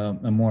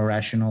more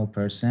rational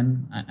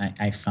person,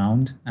 I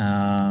found.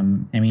 I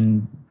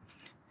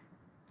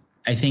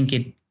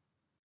think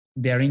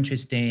they're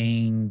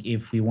interesting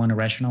if we want to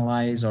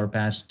rationalize our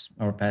past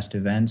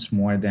events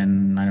more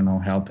than,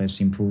 help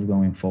us improve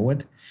going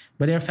forward.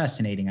 But they're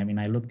fascinating.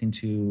 I looked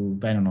into,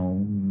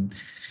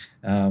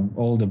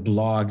 all the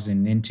blogs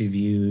and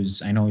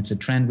interviews. I know it's a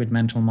trend with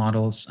mental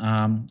models.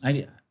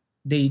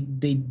 They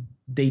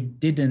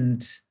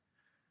didn't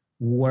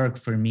work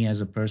for me as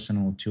a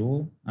personal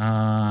tool,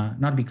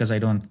 not because I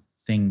don't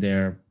think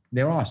they're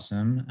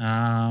awesome,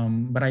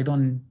 but I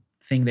don't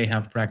think they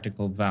have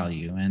practical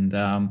value. And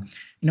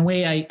in a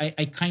way,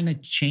 I kind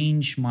of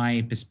changed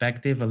my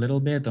perspective a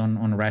little bit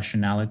on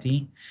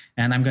rationality.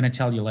 And I'm going to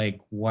tell you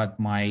what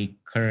my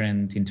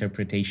current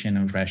interpretation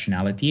of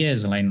rationality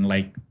is,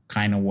 and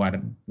kind of what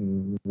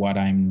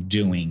I'm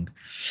doing.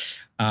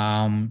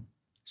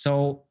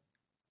 So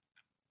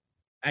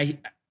I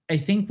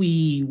think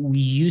we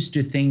used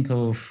to think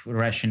of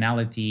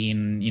rationality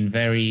in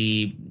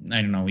very,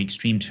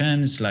 extreme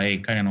terms.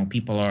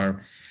 People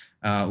are,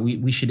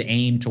 we should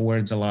aim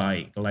towards a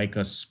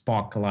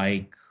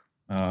Spock-like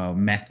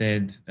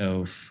method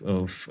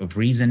of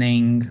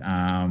reasoning.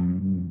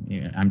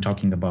 I'm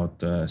talking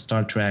about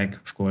Star Trek,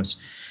 of course.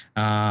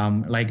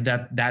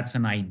 That's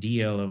an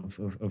ideal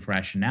of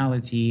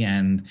rationality.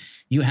 And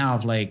you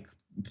have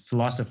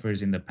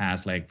philosophers in the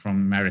past,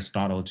 from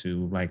Aristotle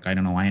to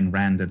Ayn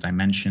Rand that I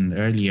mentioned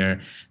earlier,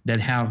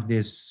 that have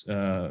this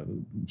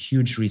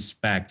huge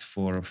respect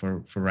for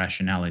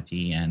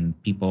rationality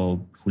and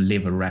people who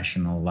live a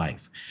rational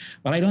life.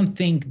 But I don't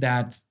think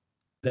that's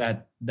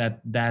a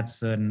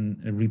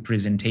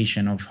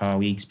representation of how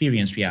we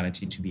experience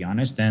reality, to be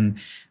honest. And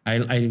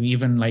I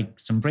even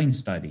like some brain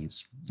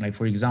studies.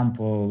 For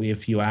example,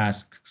 if you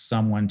ask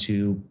someone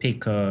to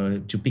pick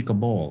a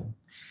ball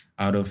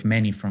out of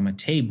many from a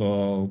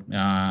table,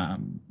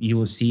 you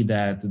will see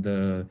that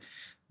the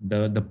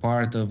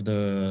part of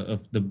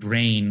the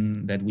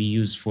brain that we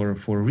use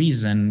for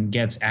reason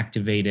gets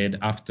activated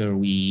after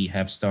we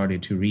have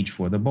started to reach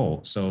for the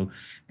ball. So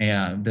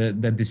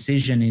the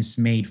decision is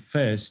made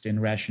first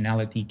and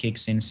rationality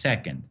kicks in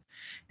second.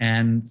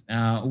 And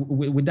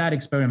with that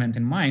experiment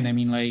in mind, I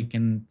mean, like,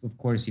 and of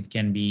course it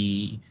can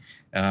be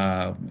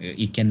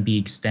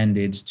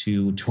extended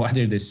to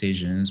other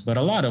decisions, but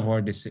a lot of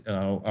our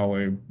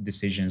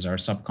decisions are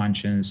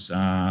subconscious.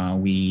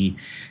 We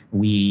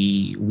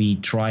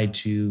try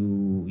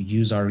to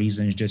use our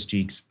reasons just to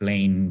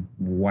explain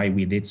why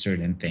we did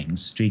certain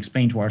things, to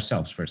explain to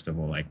ourselves, first of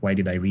all, like, why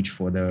did I reach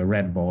for the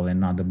red ball and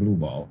not the blue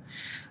ball?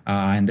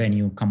 And then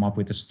you come up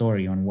with a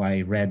story on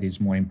why red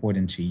is more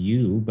important to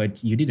you,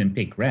 but you didn't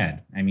pick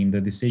red. I mean,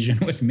 the decision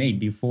was made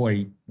before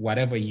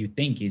whatever you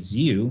think is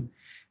you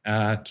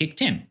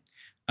kicked in.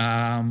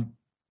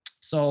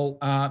 So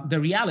the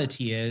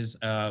reality is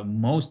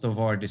most of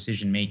our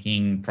decision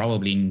making,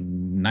 probably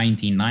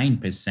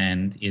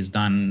 99%, is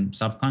done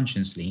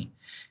subconsciously.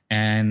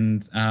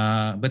 And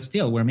but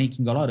still, we're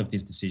making a lot of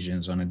these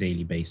decisions on a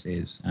daily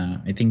basis.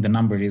 I think the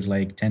number is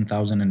like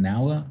 10,000 an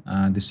hour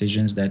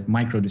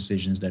micro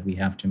decisions that we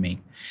have to make.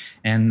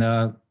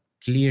 And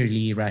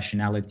clearly,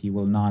 rationality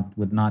would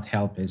not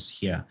help us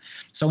here.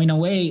 So in a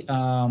way,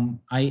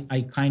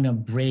 I kind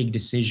of break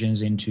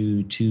decisions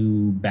into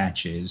two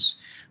batches,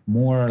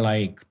 more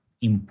like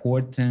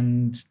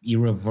important,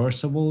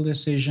 irreversible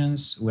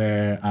decisions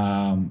where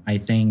I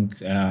think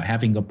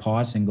having a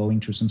pause and going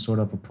through some sort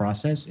of a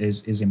process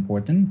is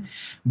important.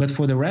 But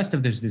for the rest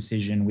of this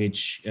decision,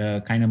 which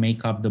kind of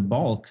make up the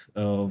bulk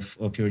of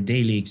your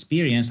daily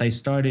experience, I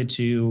started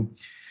to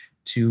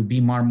be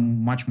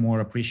much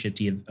more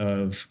appreciative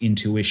of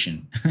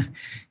intuition.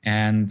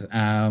 And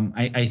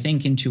I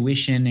think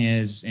intuition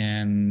is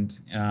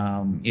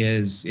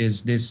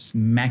this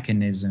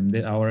mechanism,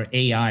 that our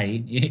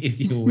AI, if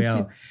you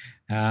will,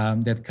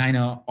 that kind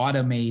of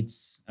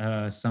automates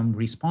some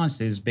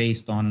responses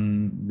based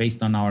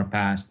on our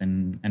past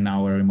and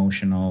our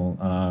emotional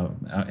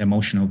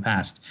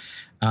past.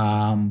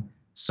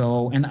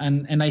 So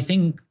I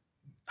think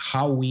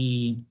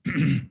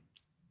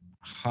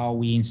how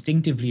we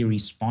instinctively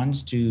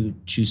respond to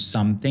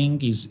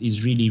something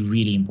is really,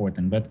 really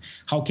important. But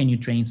how can you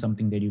train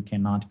something that you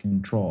cannot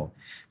control?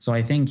 So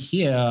I think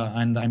here,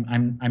 and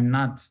I'm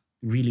not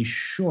really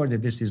sure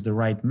that this is the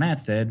right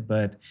method,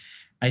 but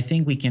I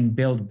think we can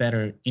build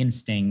better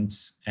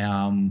instincts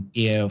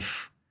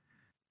if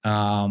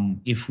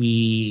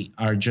we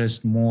are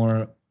just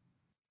more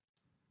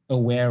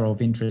aware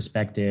of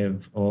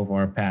introspective of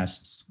our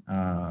past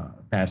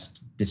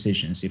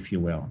decisions, if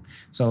you will.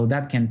 So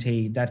that can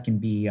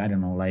be, I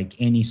don't know, like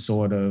any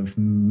sort of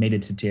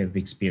meditative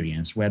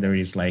experience, whether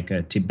it's like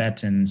a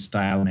Tibetan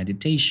style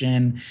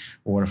meditation,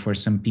 or for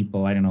some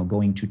people, I don't know,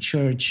 going to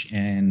church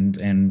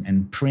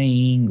and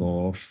praying,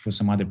 or for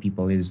some other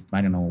people is, I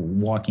don't know,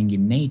 walking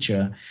in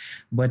nature.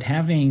 But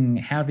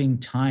having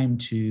time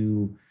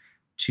to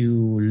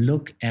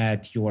look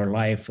at your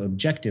life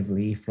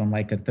objectively from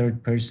like a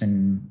third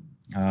person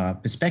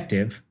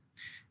perspective,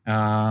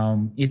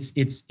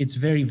 it's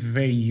very,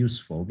 very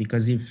useful,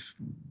 because if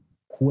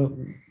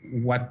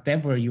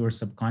whatever your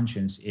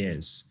subconscious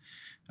is,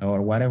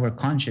 or whatever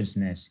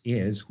consciousness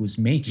is, who's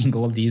making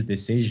all these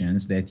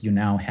decisions that you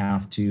now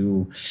have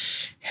to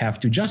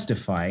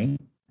justify,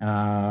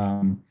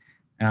 I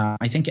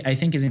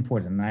think is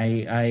important.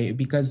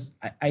 Because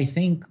I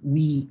think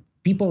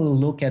people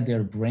look at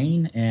their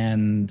brain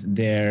and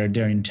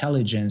their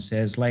intelligence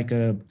as like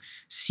a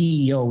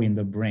CEO in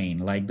the brain,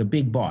 like the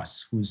big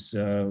boss who's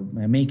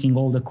making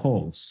all the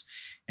calls.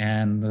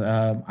 And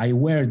I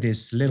wear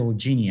this little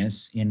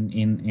genius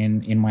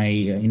in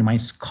my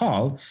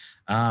skull.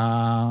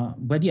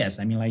 But yes,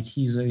 I mean, like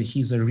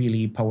he's a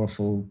really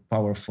powerful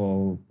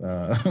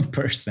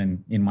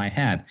person in my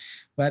head.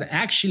 But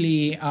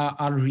actually,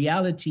 our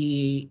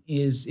reality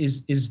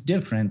is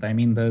different. I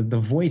mean, the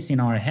voice in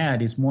our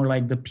head is more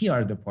like the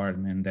PR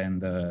department than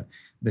the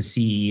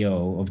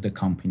CEO of the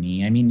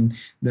company. I mean,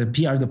 the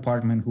PR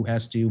department who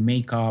has to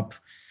make up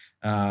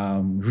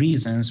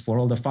reasons for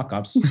all the fuck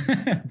ups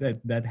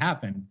that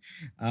happened.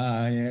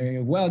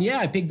 Well, yeah,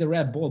 I picked the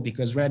red ball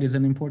because red is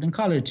an important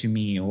color to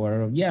me.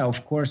 Or yeah,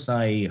 of course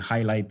I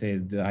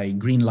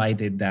green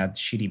lighted that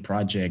shitty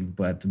project,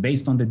 but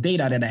based on the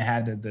data that I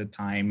had at the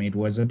time, it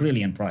was a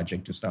brilliant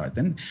project to start.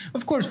 And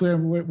of course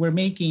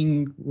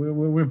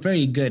we're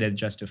very good at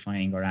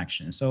justifying our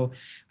actions. So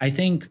I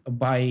think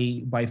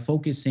by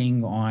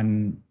focusing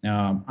on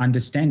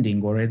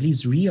understanding, or at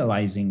least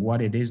realizing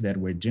what it is that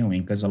we're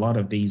doing, because a lot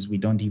of these we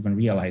don't even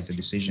realize the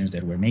decisions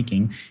that we're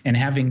making, and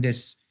having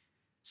this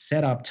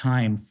set up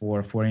time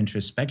for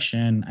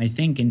introspection, I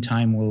think in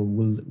time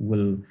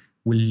will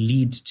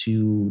lead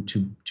to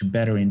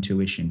better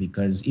intuition.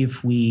 Because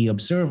if we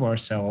observe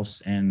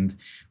ourselves and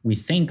we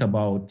think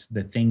about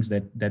the things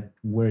that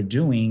we're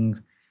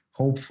doing,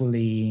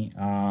 hopefully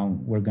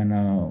we're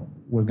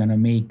gonna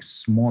make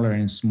smaller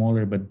and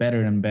smaller but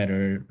better and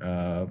better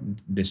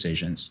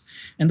decisions.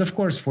 And of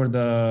course, for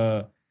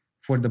the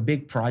for the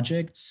big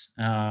projects,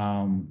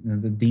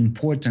 the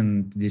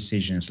important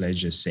decisions, let's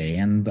just say.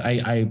 And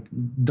I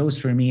those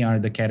for me are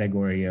the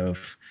category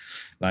of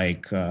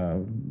like,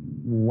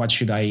 what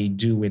should I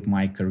do with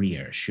my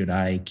career? Should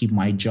I keep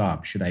my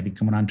job? Should I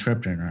become an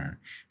entrepreneur?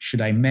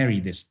 Should I marry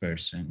this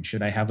person?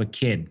 Should I have a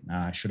kid?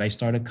 Should I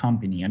start a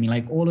company? I mean,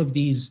 like all of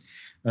these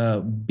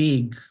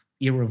big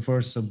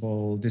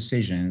irreversible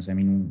decisions. I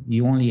mean,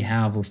 you only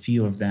have a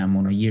few of them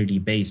on a yearly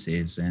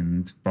basis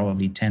and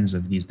probably tens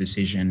of these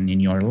decisions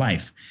in your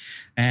life.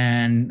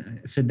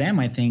 And for them,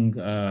 I think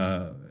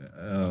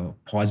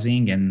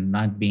pausing and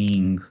not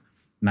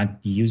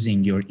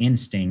using your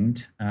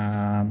instinct,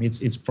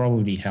 it's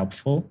probably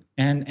helpful.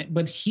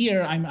 But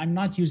here I'm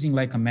not using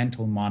like a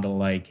mental model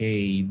like,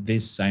 hey,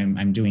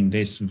 I'm doing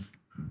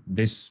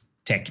this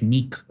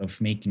technique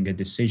of making a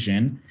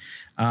decision.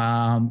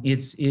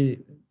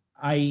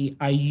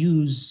 I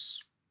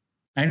use,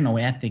 I don't know,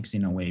 ethics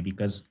in a way,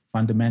 because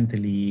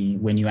fundamentally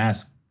when you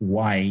ask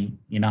why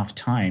enough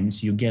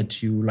times, you get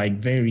to like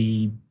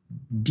very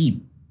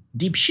deep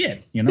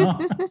shit, you know.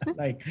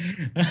 like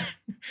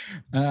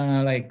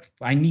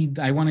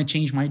I want to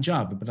change my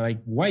job, but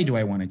like, why do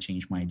I want to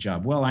change my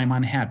job? Well, I'm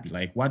unhappy.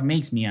 Like, what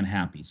makes me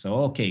unhappy? So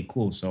okay,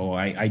 cool. So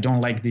I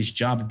don't like this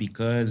job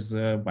because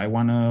I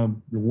want to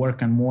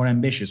work on more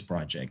ambitious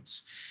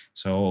projects.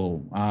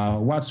 So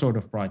what sort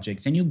of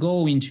projects? And you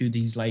go into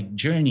these like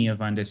journey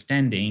of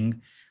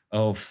understanding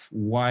of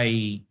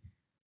why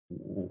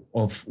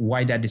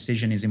that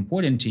decision is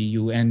important to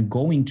you, and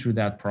going through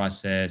that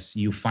process,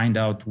 you find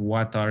out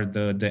what are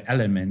the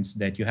elements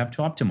that you have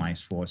to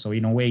optimize for. So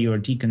in a way, you're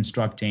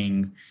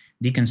deconstructing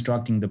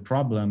the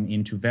problem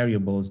into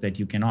variables that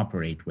you can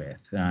operate with,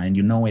 and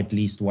you know at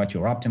least what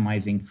you're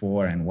optimizing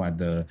for and what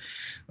the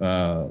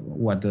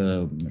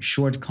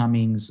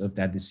shortcomings of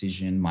that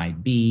decision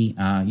might be.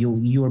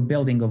 You're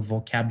building a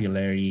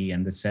vocabulary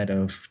and a set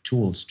of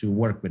tools to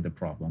work with the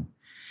problem.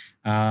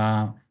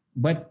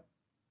 But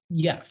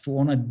yeah,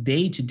 on a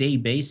day-to-day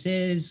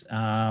basis,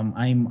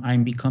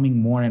 I'm becoming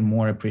more and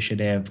more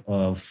appreciative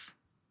of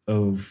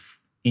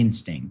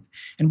instinct.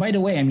 And by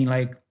the way, I mean,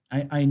 like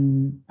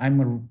I'm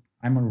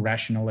a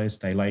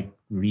rationalist. I like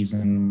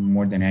reason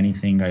more than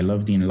anything. I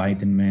love the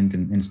Enlightenment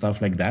and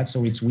stuff like that.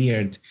 So it's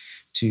weird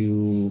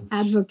to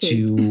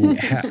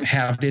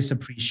have this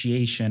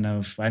appreciation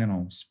of, I don't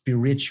know,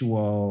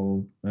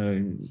 spiritual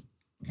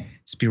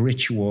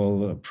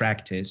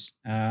practice.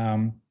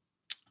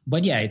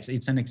 But yeah,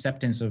 it's an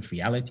acceptance of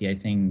reality. I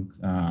think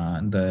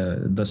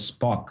the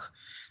Spock,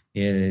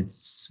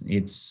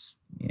 he's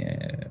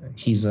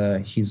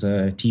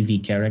a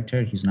TV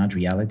character. He's not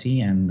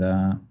reality,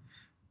 and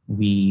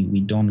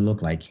we don't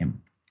look like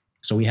him.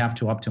 So we have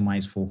to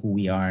optimize for who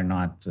we are,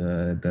 not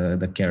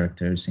the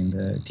characters in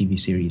the TV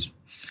series.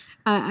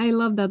 I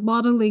love that,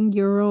 modeling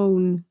your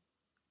own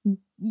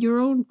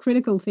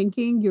critical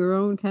thinking, your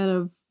own kind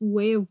of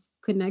way of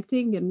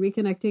connecting and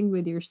reconnecting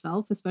with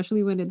yourself,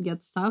 especially when it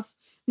gets tough.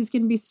 This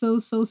can be so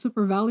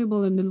super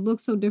valuable, and it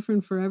looks so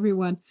different for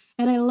everyone.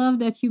 And I love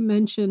that you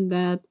mentioned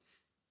that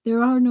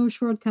there are no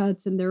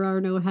shortcuts and there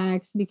are no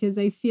hacks, because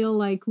I feel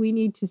like we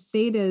need to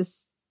say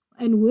this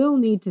and will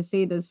need to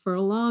say this for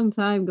a long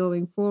time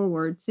going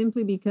forward,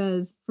 simply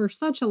because for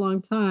such a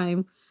long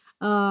time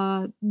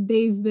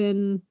they've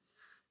been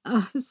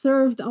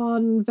served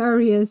on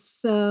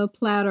various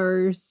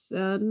platters,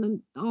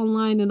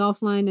 online and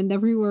offline and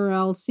everywhere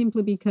else,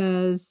 simply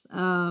because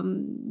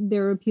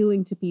they're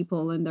appealing to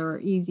people and there are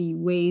easy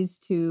ways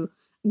to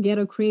get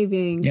a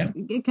craving,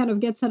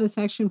 get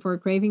satisfaction for a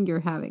craving you're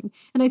having.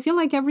 And I feel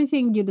like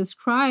everything you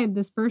described,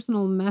 this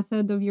personal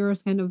method of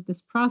yours, kind of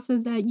this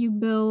process that you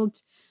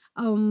built,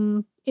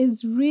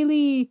 is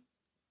really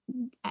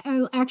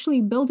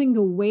actually building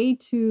a way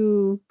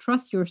to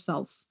trust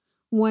yourself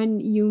when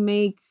you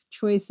make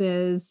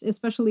choices,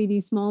 especially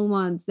these small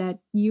ones that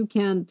you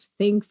can't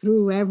think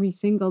through every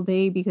single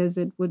day because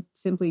it would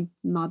simply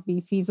not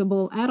be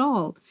feasible at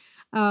all.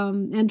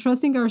 And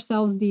trusting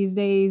ourselves these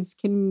days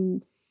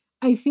can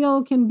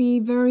be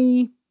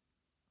very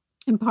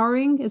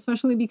empowering,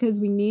 especially because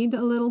we need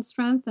a little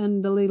strength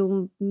and a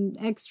little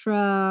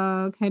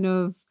extra kind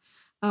of,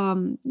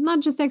 not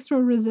just extra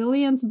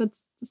resilience, but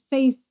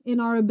faith in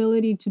our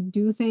ability to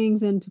do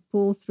things and to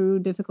pull through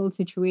difficult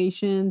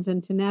situations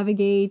and to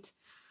navigate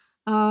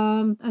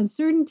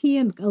uncertainty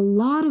and a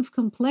lot of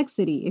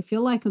complexity. I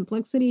feel like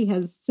complexity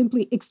has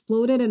simply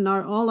exploded in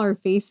all our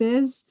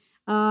faces.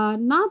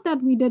 Not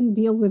that we didn't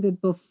deal with it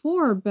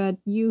before, but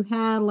you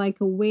had like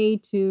a way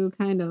to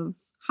kind of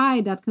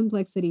hide that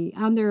complexity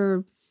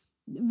under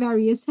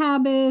various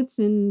habits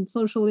and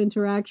social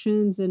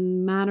interactions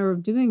and manner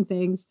of doing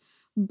things.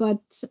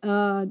 But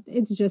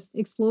it's just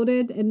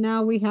exploded, and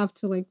now we have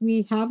to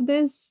we have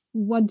this.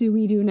 What do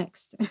we do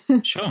next?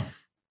 Sure.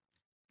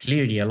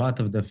 Clearly, a lot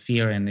of the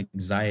fear and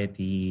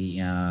anxiety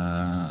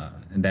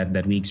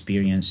that we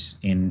experience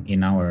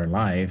in our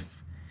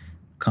life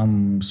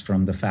comes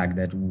from the fact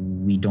that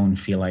we don't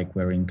feel like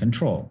we're in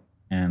control,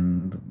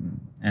 and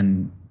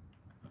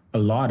a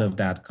lot of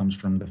that comes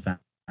from the fact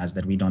past,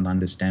 that we don't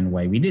understand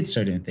why we did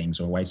certain things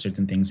or why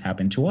certain things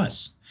happened to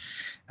us.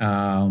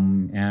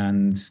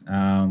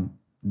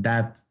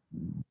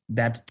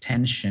 That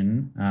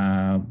tension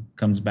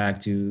comes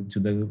back to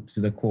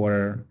the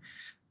core,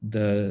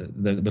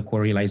 the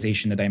core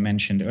realization that I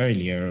mentioned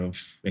earlier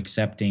of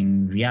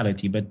accepting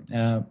reality. But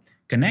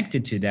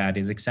connected to that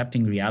is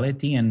accepting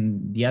reality,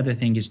 and the other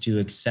thing is to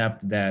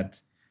accept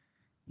that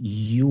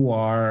you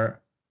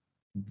are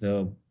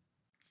the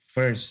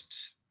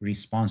first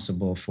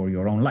responsible for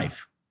your own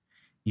life.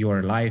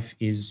 Your life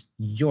is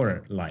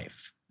your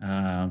life.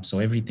 So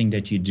everything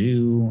that you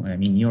do, I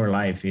mean, your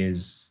life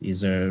is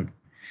a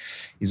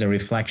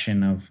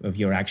reflection of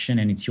your action,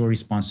 and it's your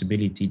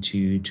responsibility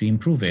to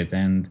improve it.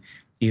 And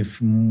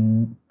if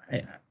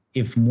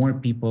more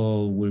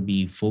people will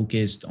be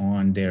focused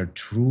on their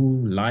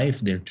true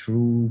life, their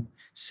true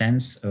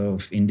sense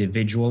of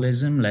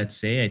individualism, let's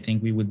say, I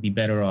think we would be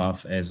better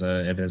off as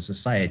a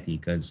society,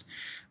 because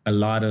a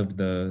lot of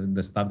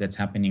the stuff that's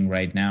happening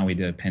right now with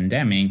the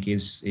pandemic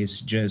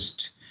is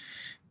just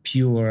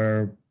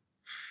pure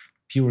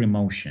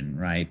emotion,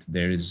 right?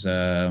 There is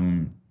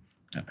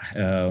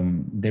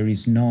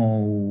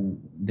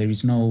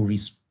no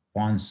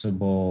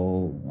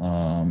responsible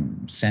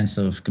sense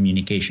of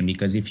communication,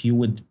 because if you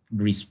would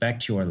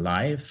respect your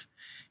life,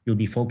 you'll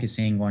be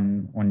focusing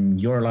on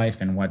your life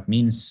and what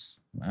means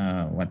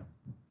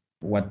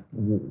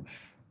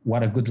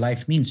what a good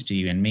life means to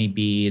you. And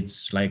maybe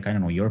it's like, I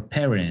don't know, your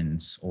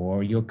parents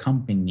or your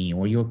company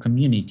or your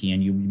community,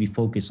 and you'll be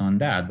focused on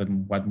that. But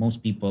what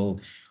most people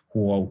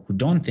who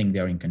don't think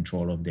they're in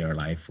control of their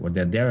life, or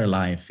that their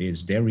life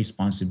is their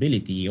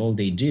responsibility, all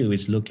they do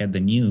is look at the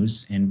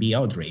news and be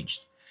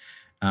outraged.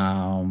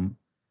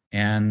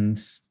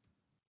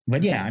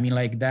 But yeah, I mean,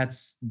 like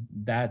that's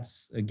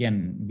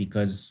again,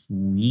 because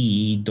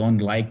we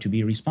don't like to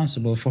be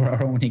responsible for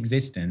our own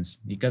existence,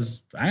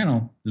 because, I don't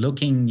know,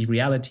 looking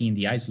reality in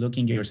the eyes,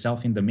 looking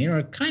yourself in the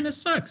mirror kind of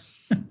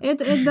sucks. It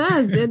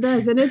does.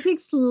 And it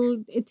takes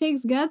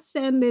guts,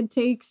 and it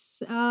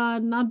takes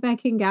not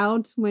backing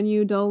out when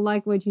you don't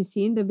like what you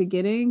see in the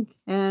beginning.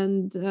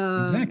 And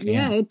exactly,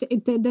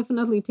 it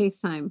definitely takes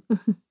time.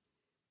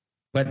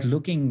 But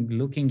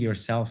looking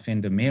yourself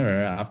in the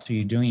mirror after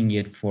you're doing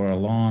it for a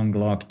long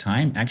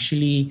time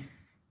actually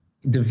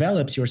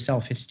develops your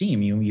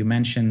self-esteem. You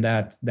mentioned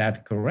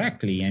that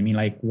correctly. I mean,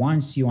 like,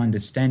 once you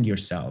understand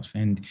yourself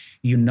and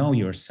you know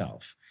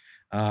yourself,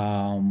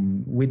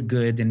 with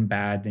good and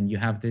bad, and you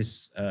have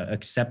this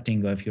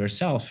accepting of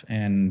yourself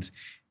and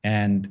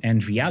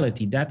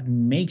reality, that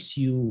makes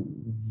you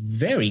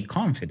very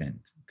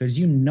confident, because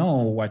you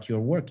know what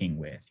you're working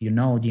with, you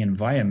know the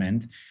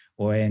environment,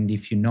 and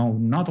if you know,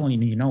 not only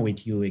you know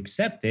it, you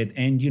accept it,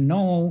 and you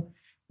know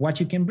what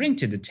you can bring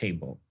to the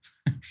table.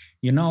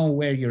 You know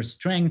where your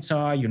strengths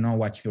are, you know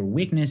what your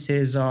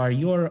weaknesses are,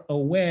 you're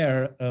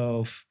aware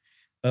of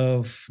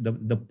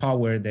the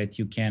power that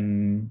you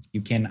can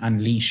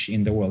unleash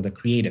in the world, the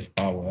creative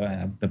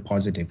power, the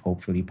positive,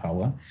 hopefully,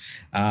 power,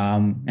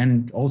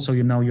 and also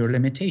you know your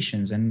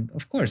limitations. And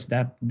of course,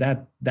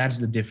 that's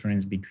the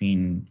difference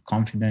between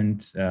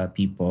confident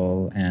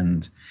people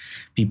and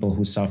people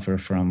who suffer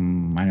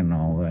from, I don't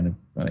know, an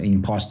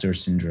imposter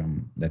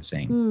syndrome, let's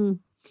say.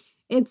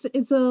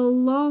 It's a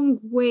long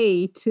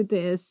way to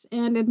this,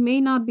 and it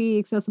may not be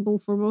accessible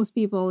for most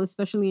people,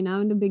 especially now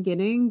in the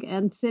beginning.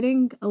 And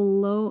sitting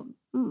alone,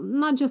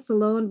 not just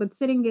alone, but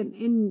sitting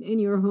in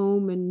your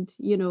home, and,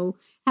 you know,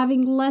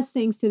 having less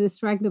things to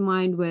distract the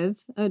mind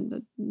with.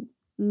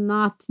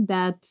 Not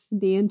that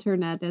the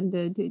internet and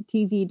the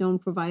TV don't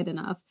provide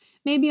enough.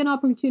 Maybe an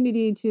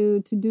opportunity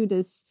to do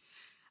this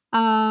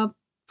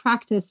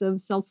practice of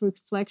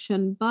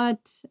self-reflection.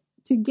 But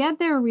to get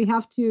there, we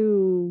have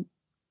to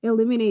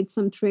eliminate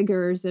some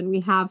triggers, and we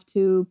have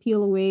to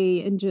peel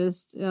away and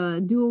just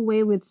do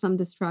away with some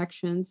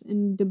distractions.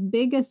 And the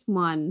biggest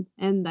one,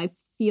 and I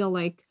feel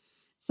like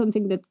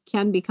something that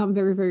can become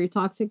very, very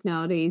toxic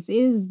nowadays,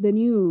 is the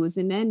news.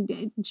 And then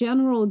in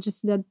general,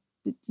 just that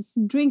it's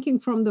drinking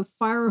from the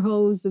fire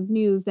hose of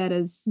news that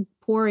is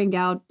pouring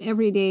out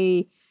every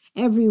day,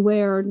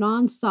 everywhere,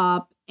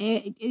 nonstop.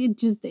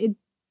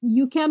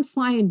 You can't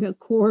find a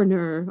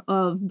corner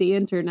of the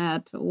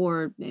internet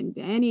or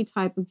any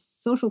type of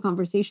social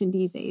conversation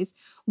these days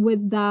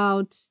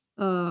without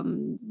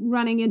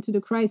running into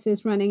the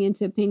crisis, running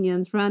into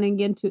opinions, running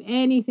into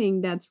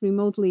anything that's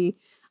remotely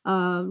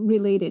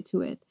related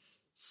to it.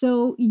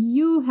 So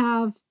you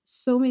have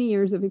so many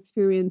years of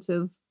experience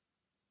of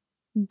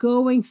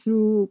going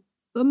through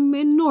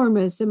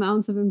enormous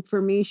amounts of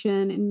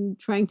information and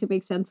trying to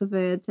make sense of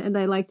it. And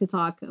I like to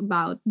talk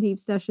about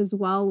Deep Stash as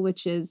well,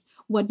 which is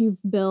what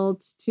you've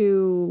built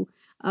to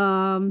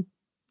kind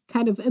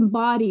of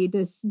embody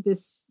this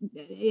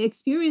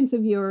experience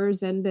of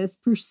yours and this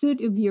pursuit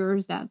of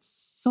yours that's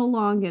so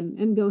long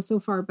and goes so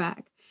far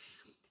back.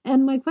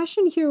 And my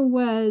question here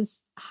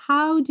was,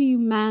 how do you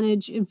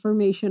manage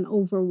information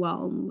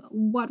overwhelm?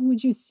 What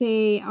would you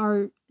say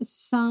are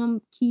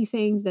some key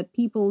things that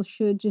people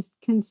should just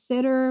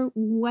consider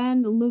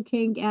when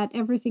looking at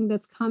everything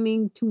that's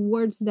coming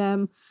towards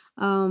them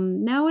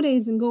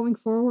nowadays and going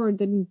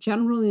forward and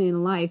generally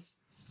in life?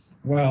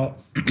 Well,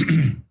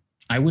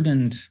 I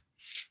wouldn't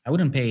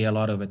pay a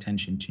lot of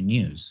attention to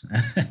news.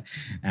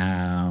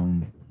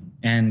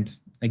 And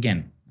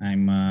again,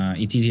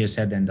 it's easier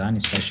said than done,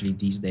 especially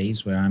these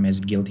days where I'm as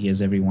guilty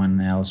as everyone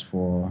else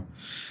for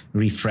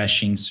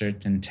refreshing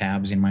certain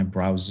tabs in my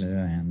browser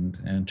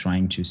and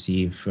trying to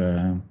see if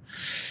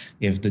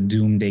the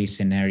doomsday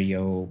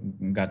scenario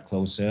got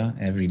closer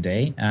every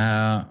day.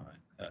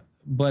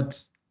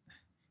 But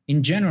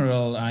in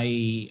general,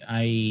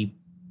 I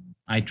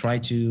try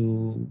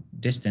to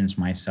distance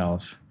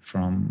myself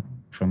from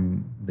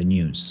the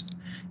news,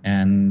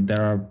 and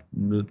there are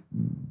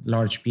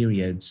large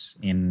periods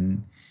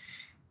in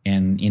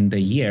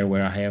the year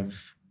where I have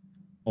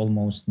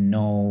almost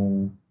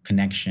no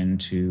connection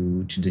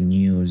to the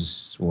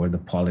news or the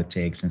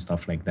politics and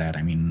stuff like that.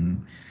 I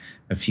mean,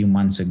 a few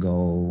months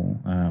ago,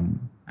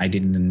 I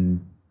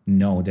didn't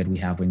know that we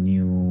have a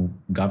new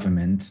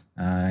government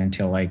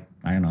until like,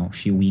 I don't know, a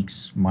few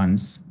weeks,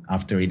 months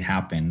after it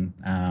happened.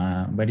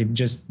 But it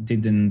just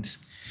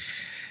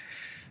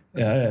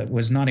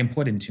was not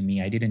important to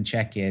me. I didn't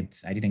check it.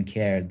 I didn't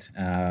care.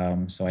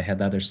 So I had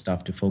other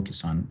stuff to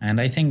focus on. And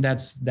I think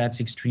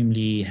that's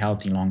extremely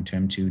healthy long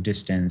term to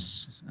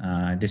distance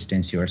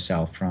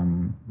yourself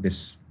from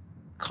this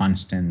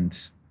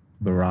constant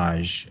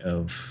barrage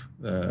of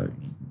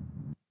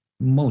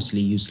mostly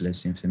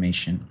useless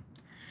information.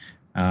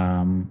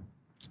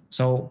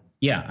 So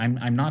yeah,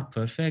 I'm not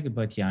perfect,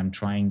 but yeah, I'm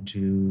trying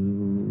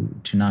to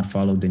not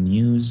follow the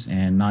news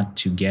and not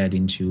to get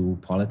into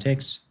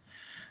politics.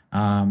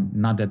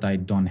 Not that I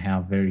don't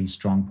have very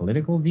strong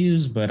political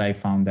views, but I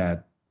found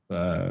that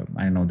I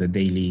don't know, the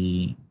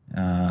daily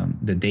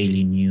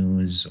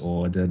news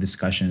or the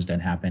discussions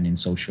that happen in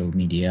social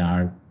media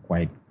are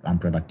quite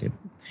unproductive.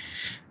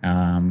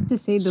 To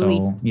say the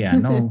least. Yeah,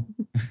 no,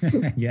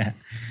 yeah.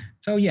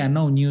 So yeah,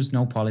 no news,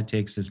 no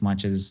politics as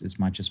much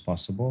as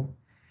possible.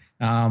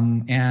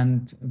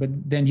 But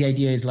then the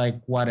idea is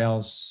like, what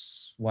else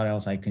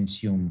I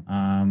consume?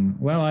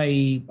 Well,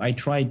 I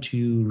try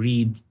to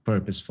read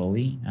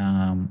purposefully,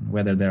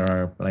 whether there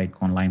are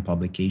like online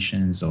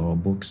publications or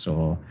books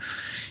or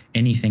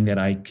anything that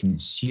I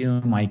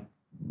consume, I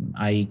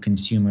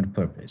consume with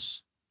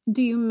purpose.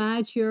 Do you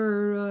match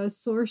your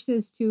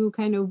sources to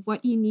kind of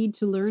what you need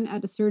to learn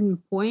at a certain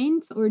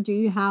point, or do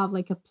you have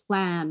like a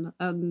plan,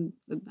 I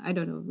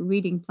don't know, a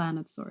reading plan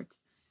of sorts?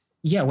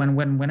 Yeah,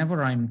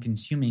 whenever I'm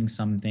consuming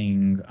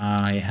something,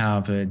 I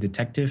have a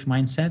detective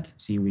mindset.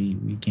 See,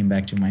 we came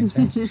back to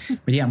mindsets.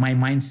 But yeah, my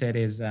mindset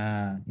is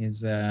I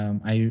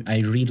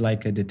read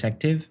like a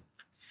detective.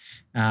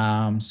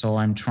 So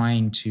I'm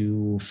trying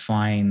to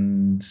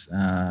find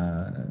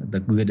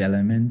the good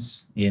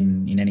elements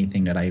in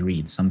anything that I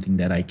read, something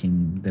that I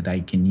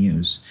can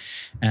use.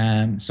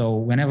 So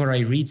whenever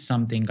I read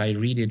something, I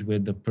read it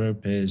with the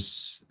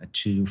purpose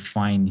to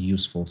find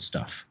useful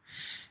stuff.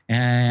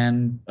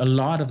 And a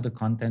lot of the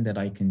content that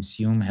I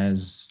consume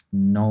has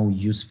no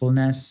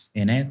usefulness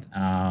in it.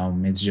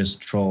 It's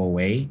just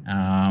throwaway,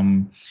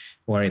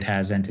 or it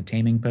has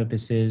entertainment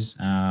purposes.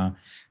 But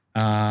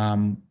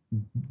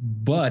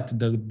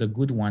the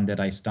good one that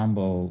I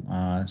stumble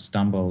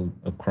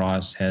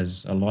across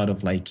has a lot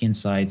of like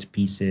insights,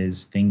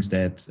 pieces, things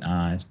that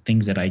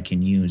I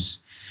can use.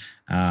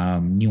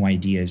 New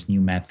ideas,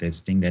 new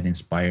methods, things that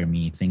inspire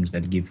me, things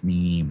that give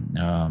me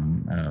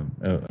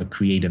a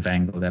creative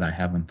angle that I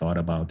haven't thought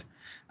about.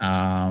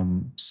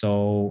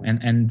 So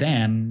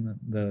then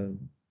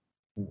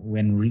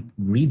when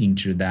reading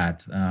through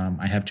that,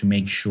 I have to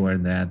make sure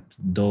that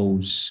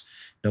those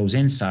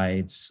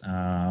insights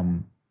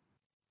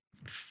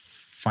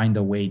find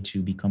a way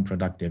to become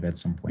productive at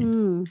some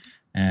point.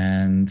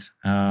 And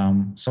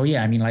so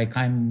yeah, I mean, like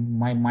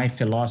my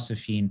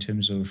philosophy in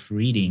terms of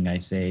reading, I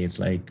say it's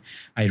like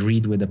I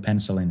read with a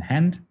pencil in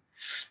hand.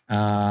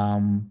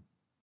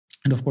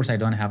 And of course, I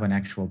don't have an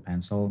actual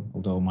pencil,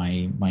 although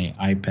my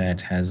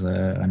iPad has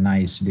a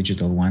nice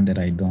digital one that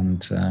I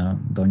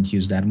don't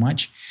use that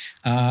much.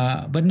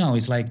 But no,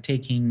 it's like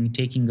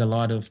taking a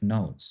lot of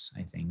notes.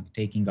 I think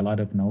taking a lot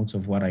of notes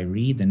of what I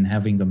read and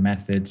having a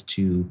method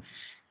to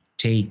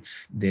take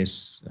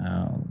this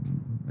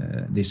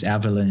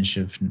avalanche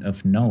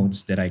of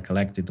notes that I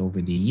collected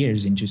over the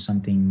years into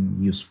something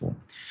useful.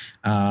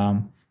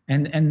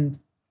 And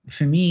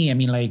for me, I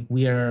mean, like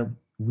we are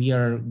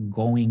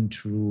going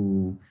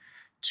through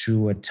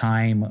a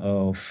time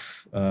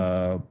of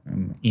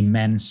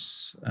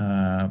immense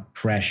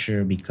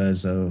pressure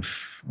because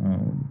of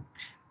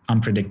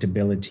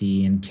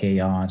unpredictability and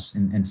chaos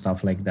and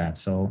stuff like that.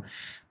 So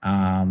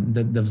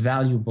the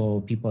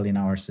valuable people in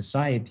our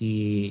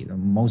society, the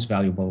most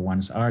valuable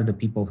ones, are the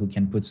people who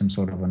can put some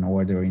sort of an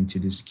order into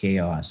this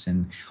chaos. And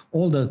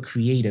all the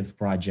creative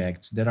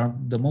projects that are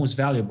the most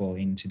valuable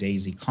in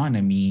today's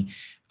economy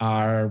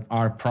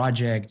are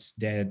projects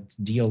that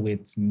deal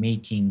with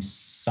making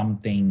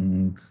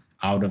something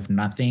out of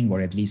nothing, or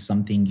at least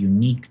something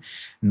unique,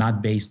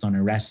 not based on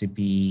a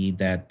recipe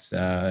that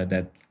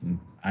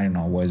I don't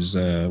know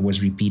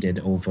was repeated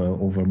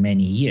over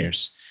many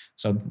years.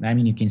 So I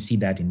mean, you can see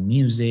that in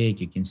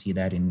music, you can see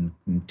that in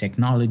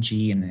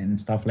technology and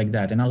stuff like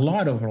that, and a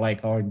lot of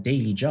like our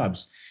daily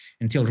jobs.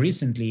 Until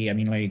recently, I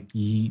mean, like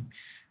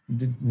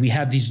we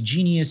had these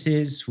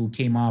geniuses who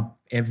came up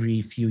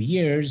every few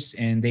years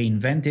and they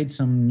invented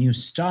some new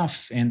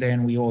stuff, and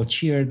then we all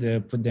cheered,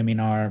 put them in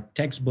our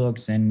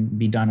textbooks and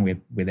be done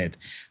with it.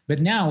 But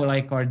now,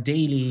 like our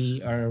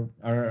daily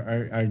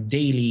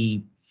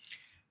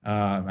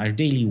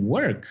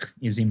work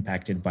is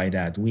impacted by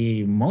that.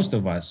 Most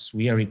of us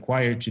are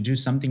required to do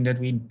something that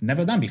we've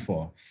never done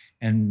before.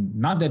 And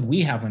not that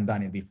we haven't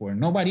done it before,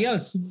 nobody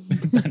else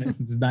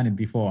has done it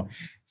before.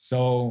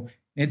 So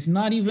it's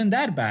not even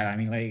that bad. I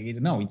mean,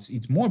 like, no,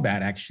 it's more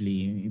bad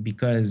actually,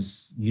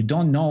 because you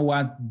don't know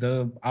what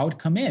the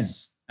outcome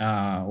is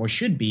or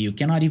should be. You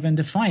cannot even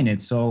define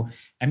it. So,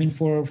 I mean,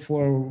 for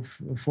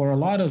a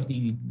lot of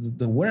the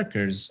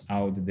workers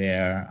out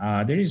there,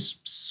 there is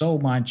so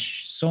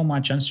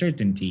much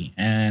uncertainty,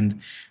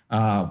 and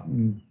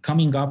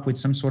coming up with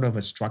some sort of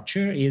a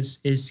structure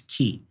is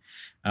key.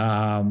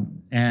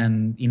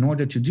 And in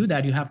order to do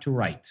that, you have to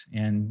write,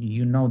 and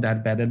you know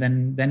that better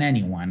than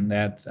anyone,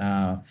 that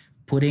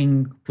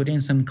putting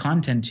some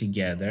content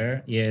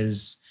together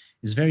is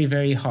very,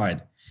 very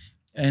hard.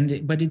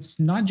 But it's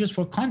not just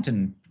for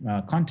content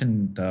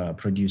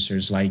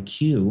producers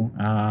like you.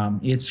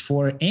 It's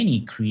for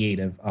any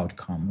creative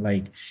outcome.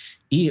 Like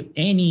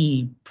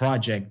any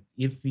project,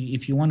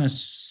 if you want to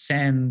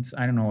send,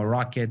 I don't know, a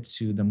rocket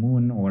to the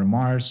moon or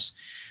Mars,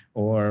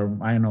 or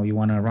I don't know, you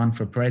want to run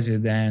for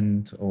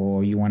president,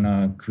 or you want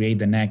to create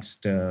the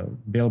next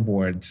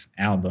Billboard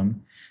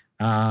album,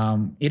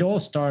 it all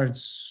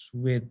starts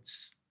with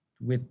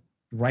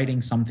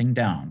writing something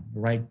down,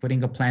 right?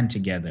 Putting a plan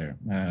together,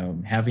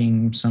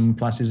 having some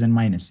pluses and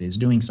minuses,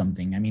 doing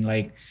something. I mean,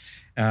 like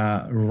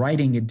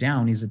writing it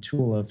down is a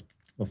tool of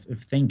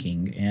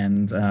thinking,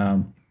 and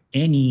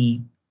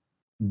any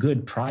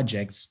good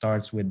project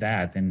starts with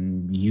that,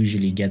 and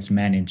usually gets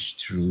managed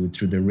through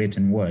the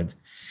written word.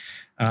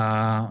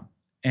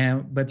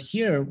 But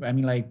here, I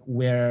mean, like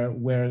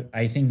where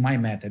I think my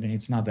method, and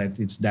it's not that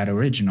it's that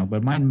original,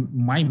 but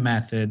my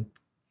method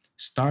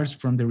starts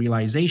from the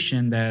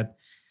realization that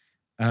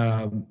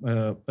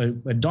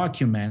a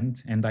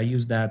document, and I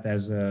use that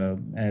as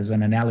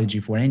an analogy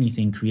for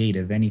anything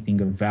creative,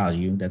 anything of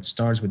value, that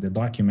starts with the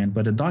document,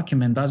 but the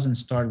document doesn't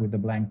start with a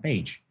blank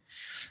page.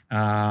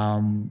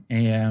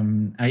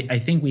 And I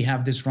think we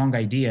have this wrong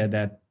idea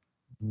that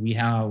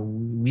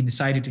we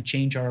decided to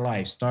change our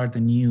life, start a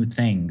new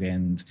thing,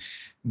 and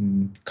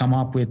come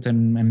up with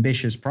an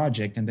ambitious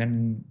project, and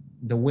then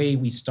the way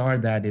we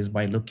start that is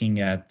by looking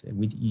at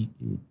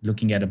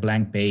a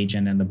blank page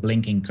and then the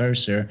blinking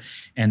cursor,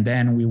 and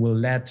then we will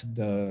let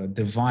the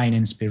divine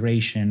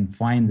inspiration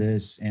find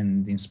us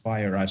and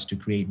inspire us to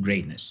create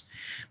greatness.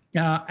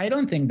 I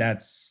don't think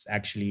that's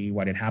actually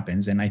what it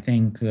happens, and I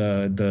think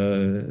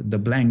the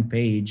blank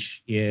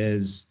page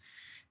is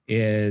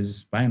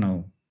I don't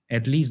know,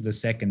 at least the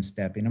second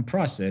step in a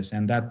process,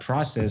 and that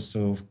process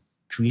of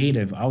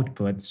creative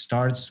output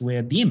starts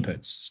with the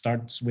inputs,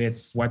 starts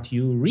with what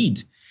you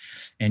read,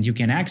 and you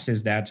can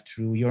access that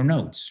through your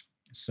notes.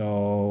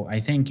 So I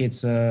think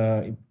it's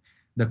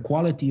the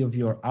quality of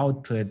your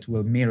output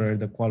will mirror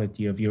the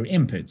quality of your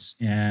inputs,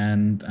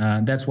 and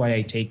that's why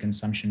I take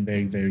consumption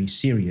very, very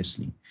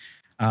seriously.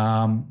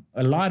 A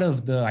lot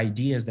of the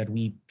ideas that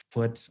we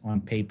put on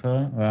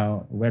paper,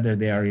 whether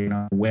they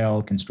are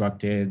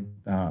well-constructed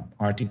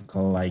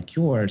article like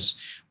yours,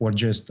 or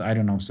just, I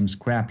don't know, some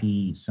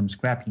scrappy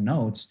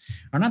notes,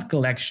 are not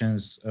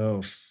collections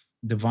of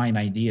divine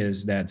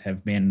ideas that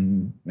have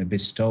been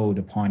bestowed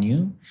upon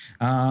you.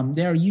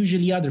 They are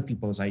usually other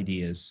people's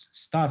ideas,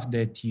 stuff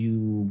that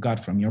you got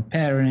from your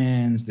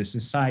parents, the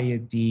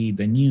society,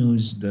 the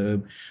news,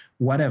 the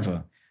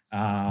whatever.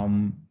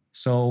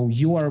 So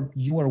you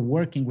are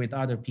working with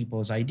other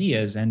people's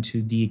ideas, and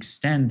to the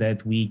extent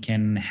that we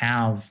can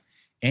have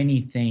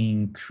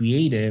anything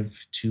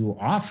creative to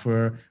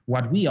offer,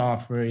 what we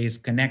offer is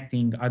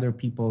connecting other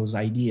people's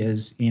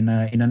ideas in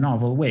a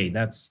novel way.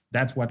 That's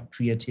what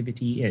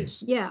creativity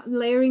is. Yeah,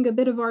 layering a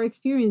bit of our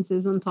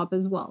experiences on top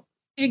as well.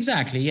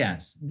 Exactly.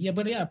 Yes. Yeah.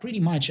 But yeah,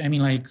 pretty much. I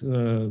mean, like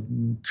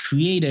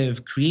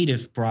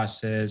creative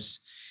process.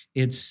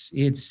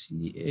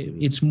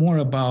 It's more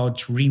about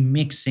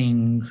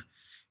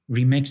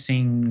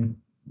remixing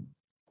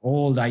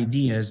old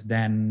ideas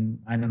than,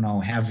 I don't know,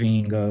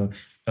 having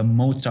a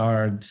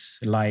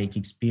Mozart-like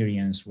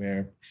experience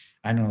where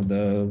I don't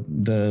know,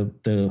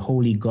 the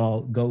Holy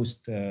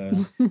Ghost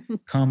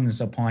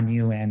comes upon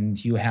you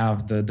and you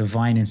have the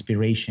divine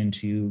inspiration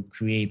to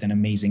create an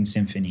amazing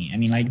symphony. I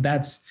mean, like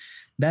that's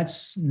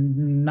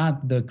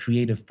not the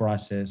creative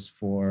process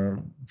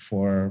for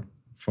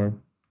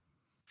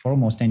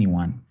almost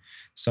anyone.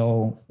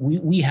 So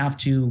we have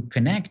to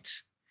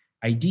connect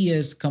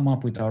ideas, come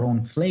up with our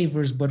own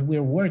flavors, but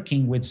we're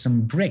working with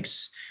some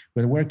bricks.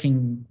 We're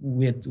working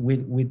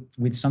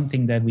with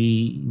something that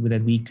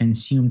we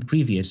consumed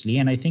previously.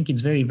 And I think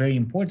it's very, very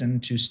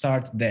important to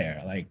start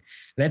there. Like,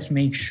 let's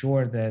make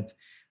sure that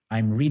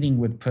I'm reading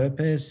with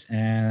purpose,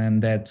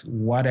 and that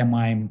what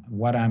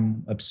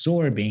I'm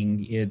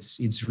absorbing,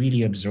 it's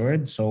really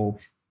absorbed. So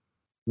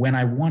when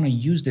I want to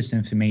use this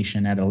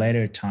information at a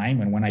later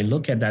time, and when I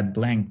look at that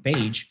blank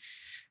page,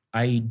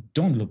 I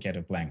don't look at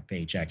a blank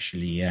page,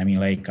 actually. I mean,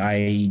 like,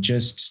 I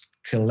just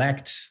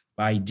collect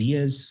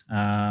ideas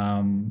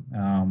and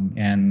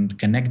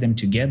connect them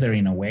together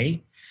in a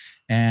way.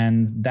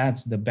 And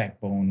that's the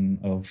backbone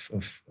of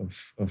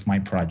my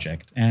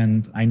project.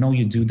 And I know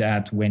you do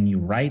that when you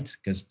write,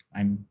 because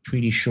I'm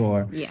pretty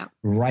sure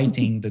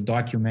writing the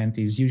document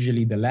is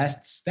usually the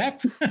last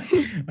step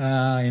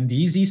and the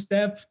easy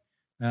step.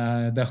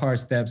 The hard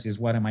steps is,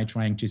 what am I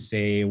trying to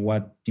say?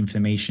 What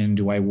information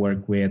do I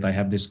work with? I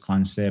have this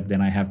concept,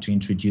 and I have to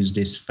introduce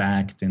this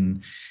fact,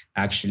 and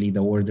actually the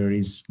order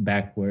is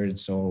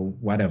backwards, so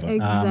whatever.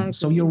 Exactly.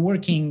 So you're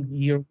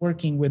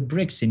working with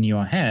bricks in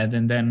your head,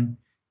 and then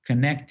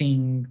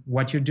connecting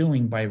what you're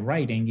doing by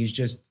writing is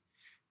just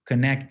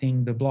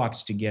connecting the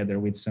blocks together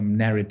with some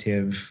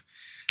narrative,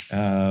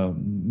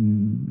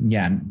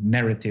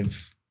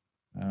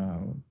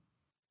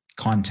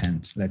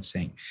 content, let's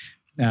say.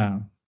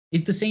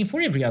 It's the same for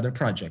every other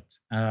project.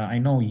 I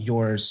know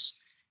your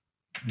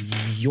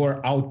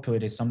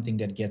output is something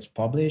that gets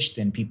published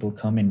and people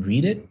come and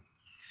read it.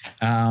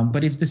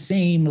 But it's the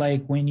same,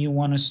 like, when you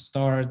want to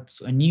start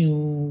a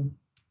new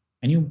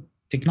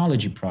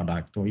technology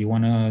product, or you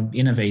want to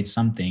innovate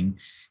something,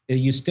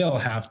 you still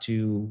have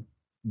to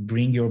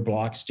bring your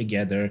blocks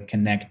together,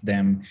 connect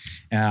them.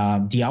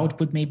 The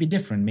output may be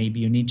different. Maybe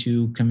you need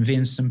to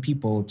convince some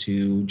people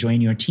to join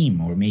your team,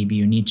 or maybe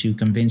you need to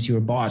convince your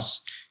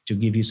boss to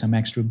give you some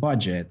extra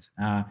budget.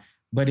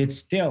 But it's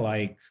still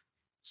like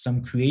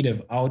some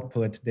creative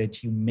output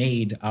that you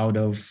made out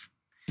of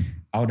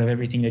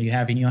everything that you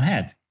have in your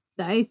head.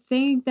 I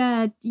think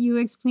that you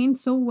explained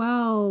so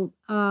well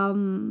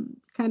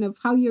kind of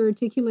how you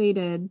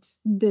articulated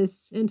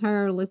this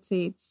entire, let's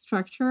say,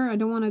 structure. I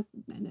don't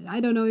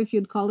know if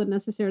you'd call it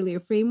necessarily a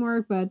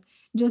framework, but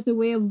just the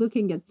way of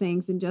looking at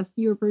things, and just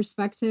your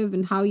perspective,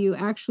 and how you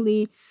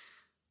actually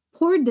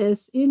poured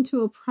this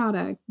into a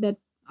product that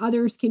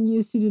others can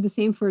use to do the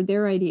same for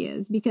their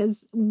ideas.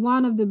 Because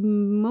one of the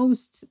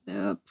most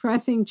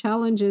pressing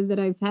challenges that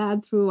I've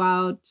had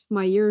throughout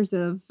my years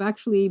of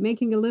actually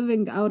making a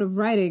living out of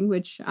writing,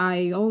 which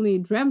I only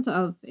dreamt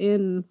of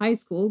in high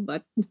school,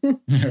 but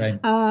right.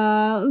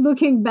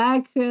 Looking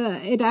back,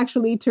 it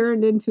actually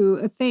turned into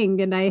a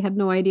thing, and I had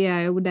no idea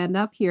I would end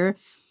up here.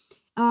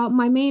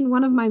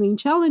 One of my main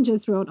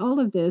challenges throughout all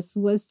of this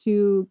was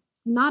to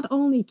not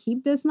only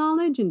keep this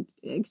knowledge and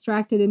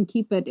extract it and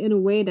keep it in a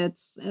way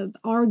that's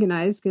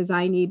organized, because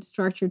I need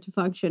structure to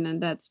function,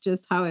 and that's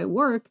just how I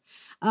work,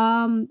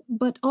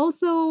 but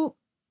also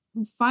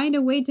find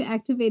a way to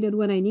activate it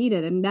when I need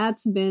it. And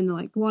that's been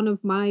like one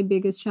of my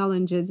biggest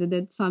challenges, and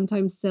it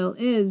sometimes still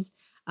is,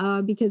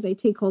 because I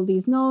take all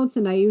these notes,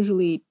 and I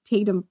usually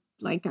take them,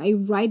 like, I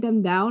write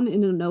them down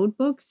in a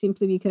notebook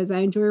simply because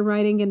I enjoy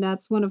writing, and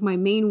that's one of my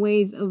main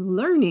ways of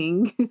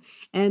learning.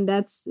 And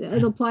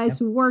it applies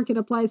to work, it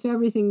applies to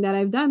everything that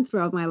I've done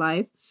throughout my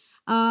life.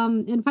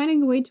 And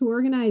finding a way to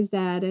organize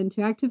that and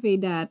to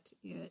activate that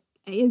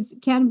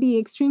can be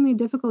extremely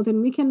difficult, and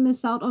we can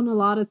miss out on a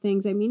lot of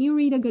things. I mean, you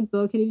read a good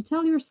book and you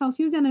tell yourself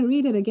you're going to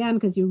read it again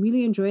because you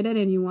really enjoyed it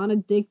and you want to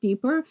dig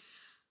deeper,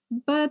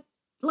 but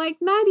like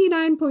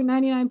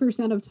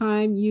 99.99% of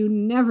time, you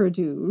never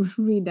do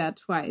read that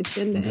twice.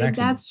 And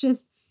exactly. That's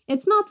just,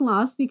 it's not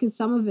lost because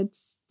some of it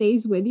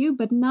stays with you,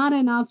 but not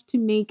enough to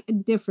make a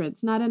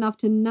difference, not enough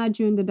to nudge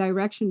you in the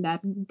direction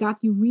that got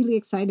you really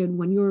excited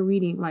when you were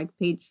reading like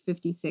page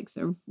 56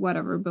 or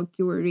whatever book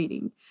you were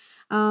reading.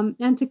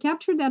 And to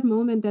capture that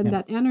moment and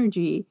that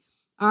energy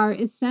are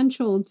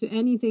essential to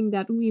anything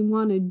that we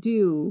want to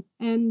do.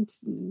 And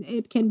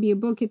it can be a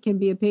book, it can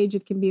be a page,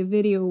 it can be a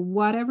video,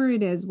 whatever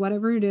it is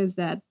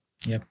that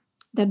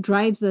that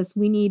drives us.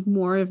 We need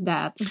more of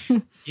that.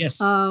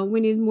 Yes. We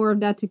need more of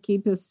that to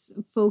keep us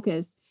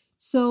focused.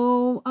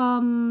 So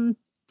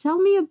tell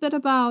me a bit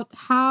about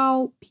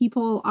how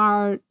people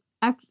are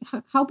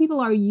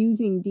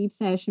using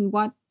DeepSesh, and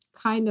what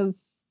kind of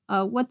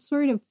what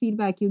sort of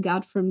feedback you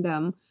got from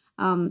them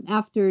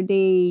after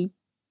they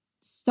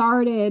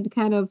started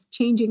kind of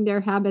changing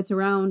their habits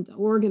around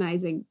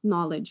organizing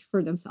knowledge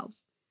for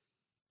themselves.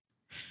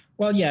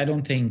 Well, yeah, I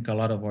don't think a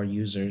lot of our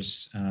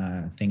users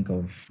think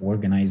of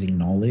organizing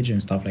knowledge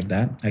and stuff like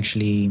that.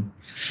 Actually,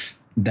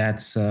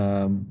 that's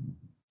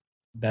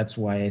that's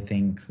why I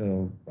think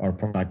our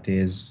product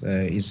is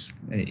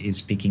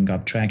picking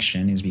up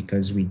traction, is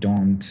because we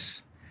don't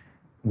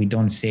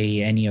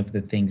say any of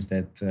the things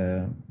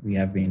that we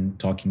have been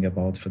talking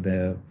about for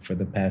the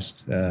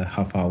past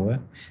half hour.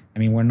 I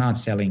mean, we're not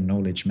selling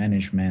knowledge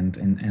management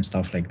and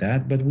stuff like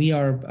that, but we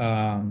are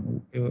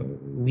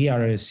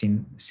a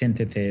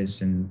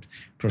synthesis and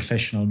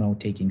professional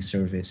note-taking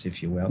service,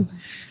 if you will.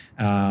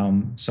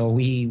 So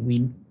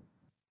we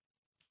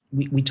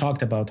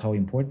talked about how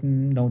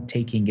important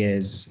note-taking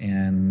is,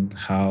 and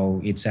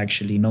how it's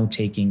actually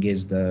note-taking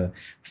is the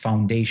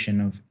foundation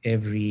of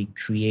every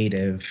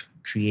creative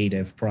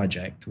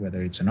project,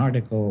 whether it's an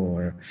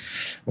article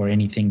or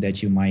anything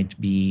that you might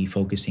be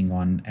focusing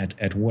on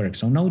at work.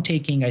 So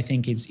note-taking, I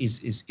think,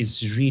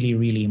 is really,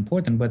 really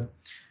important. But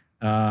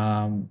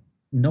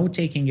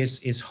note-taking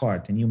is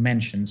hard, and you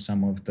mentioned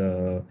some of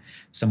the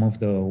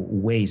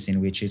ways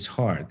in which it's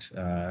hard.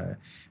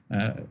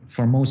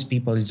 For most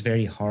people, it's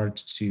very hard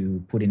to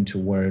put into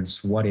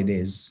words what it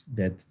is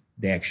that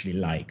they actually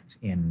liked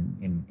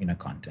in a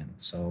content.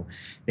 So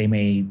they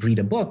may read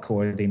a book,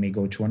 or they may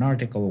go to an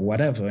article or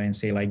whatever and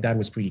say, like, that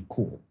was pretty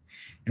cool.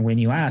 And when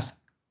you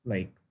ask,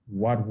 like,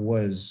 what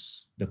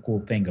was the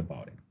cool thing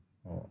about it,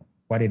 or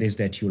what it is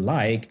that you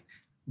like,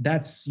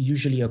 that's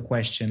usually a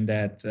question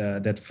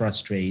that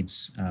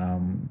frustrates a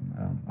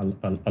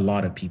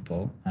lot of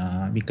people,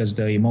 because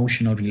the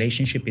emotional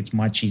relationship, it's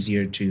much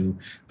easier to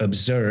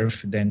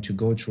observe than to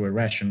go through a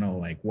rational,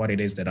 like, what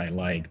it is that I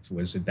liked.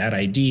 Was it that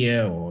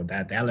idea or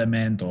that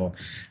element, or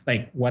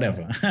like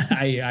whatever?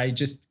 I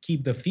just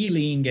keep the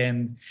feeling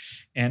and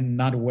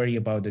not worry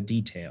about the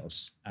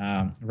details,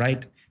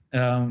 right?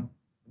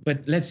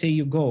 But let's say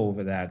you go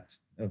over that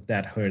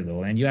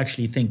hurdle and you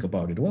actually think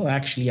about it. Well,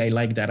 actually, I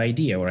like that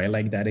idea, or I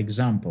like that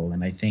example,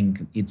 and I think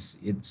it's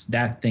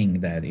that thing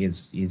that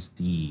is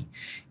the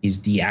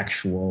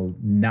actual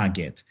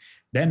nugget.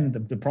 Then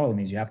the problem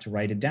is you have to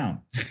write it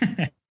down.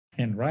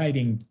 And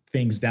writing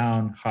things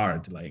down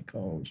hard, like,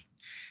 oh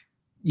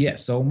yeah,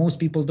 so most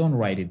people don't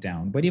write it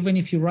down. But even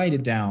if you write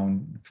it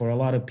down, for a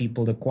lot of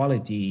people, the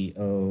quality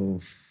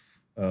of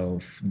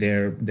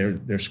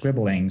their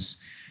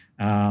scribblings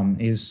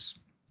is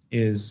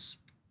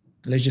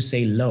let's just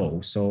say low.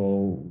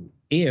 So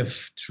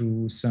if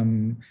through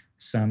some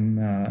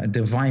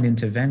divine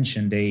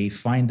intervention they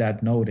find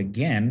that note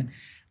again,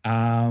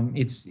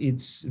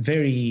 it's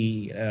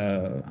very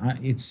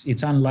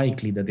it's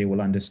unlikely that they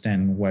will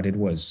understand what it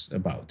was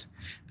about.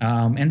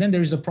 And then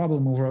there's a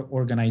problem of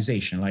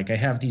organization. Like, I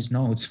have these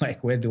notes,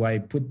 like, where do I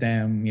put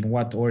them, in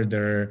what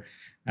order,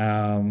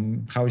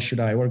 how should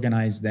I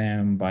organize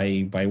them,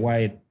 by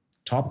what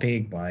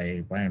topic,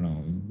 by I don't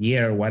know,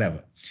 year,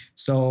 whatever.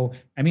 So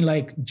I mean,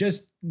 like,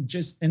 just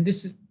and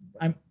this is,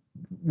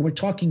 we're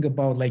talking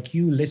about, like,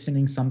 you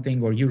listening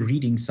something or you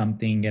reading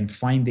something and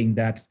finding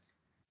that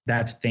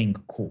thing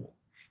cool,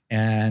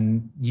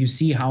 and you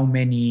see how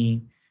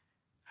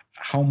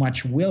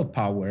much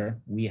willpower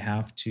we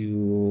have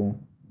to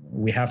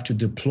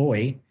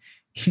deploy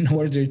in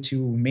order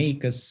to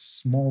make a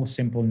small,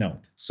 simple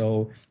note.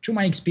 So through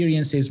my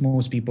experiences,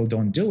 most people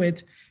don't do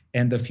it,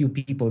 and the few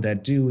people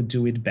that do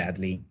it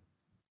badly.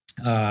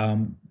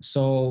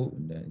 So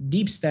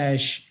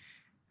DeepStash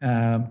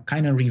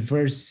kind of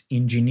reverse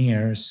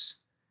engineers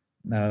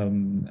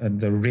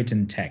the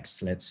written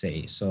text, let's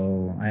say.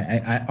 So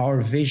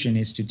our vision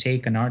is to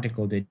take an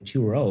article that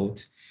you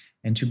wrote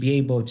and to be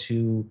able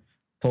to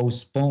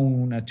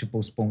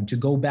to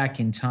go back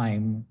in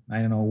time, I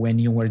don't know, when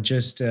you were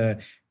just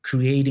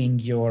creating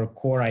your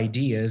core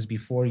ideas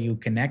before you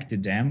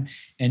connected them,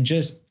 and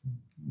just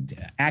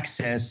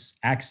access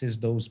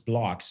those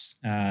blocks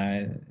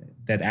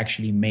that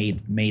actually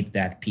made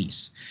that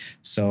piece.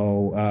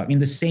 So in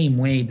the same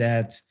way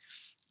that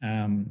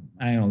I don't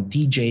know,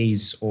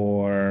 DJs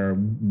or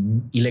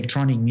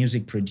electronic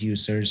music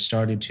producers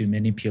started to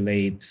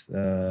manipulate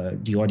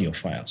the audio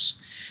files,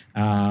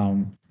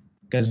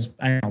 because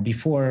I don't know,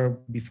 before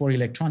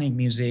electronic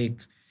music,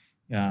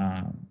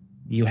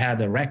 you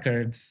had a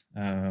record,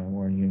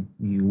 or you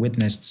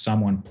witnessed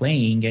someone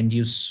playing, and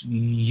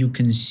you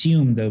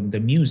consumed the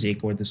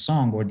music or the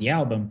song or the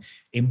album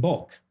in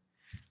bulk.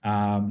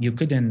 You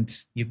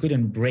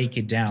couldn't break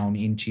it down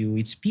into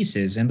its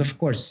pieces, and of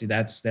course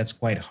that's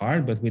quite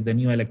hard. But with the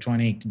new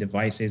electronic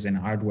devices and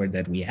hardware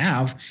that we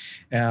have,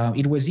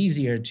 it was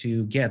easier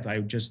to get.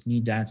 I just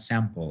need that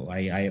sample.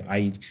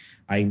 I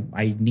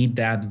need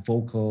that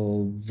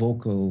vocal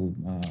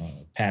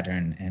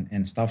pattern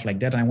and stuff like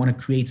that. And I want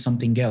to create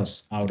something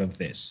else out of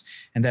this,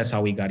 and that's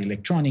how we got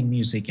electronic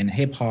music and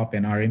hip hop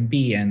and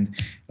R&B and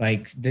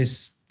like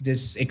this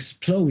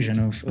explosion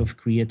of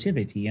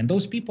creativity. And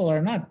those people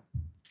are not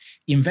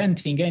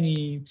inventing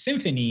any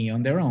symphony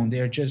on their own.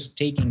 They're just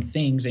taking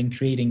things and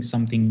creating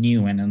something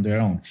new and on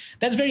their own.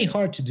 That's very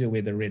hard to do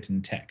with a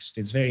written text.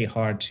 It's very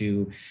hard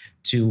to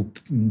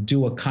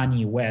do a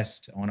Kanye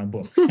West on a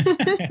book.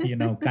 You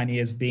know,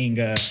 Kanye is being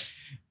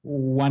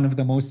one of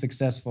the most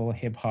successful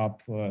hip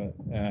hop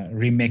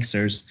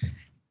remixers.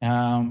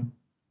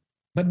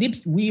 But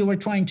we were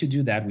trying to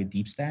do that with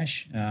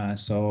DeepStash.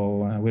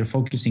 So we're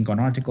focusing on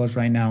articles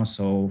right now.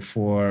 So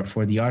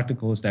for the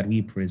articles that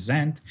we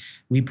present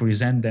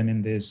them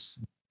in this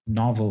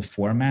novel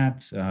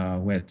format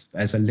with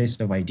as a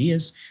list of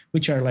ideas,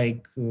 which are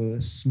like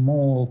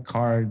small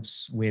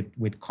cards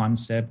with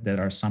concept that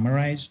are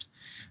summarized.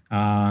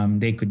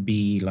 They could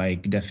be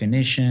like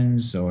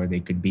definitions, or they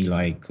could be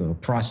like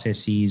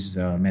processes,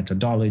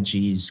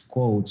 methodologies,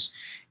 quotes,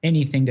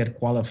 anything that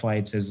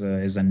qualifies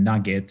as a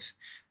nugget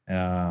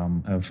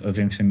of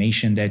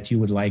information that you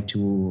would like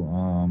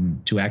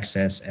to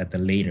access at a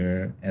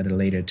later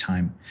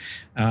time.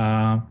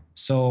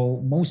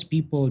 So most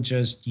people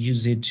just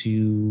use it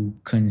to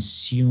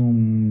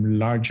consume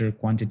larger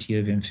quantity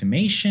of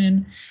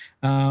information.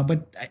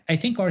 But I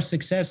think our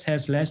success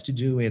has less to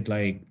do with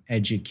like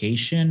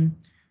education.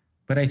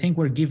 But I think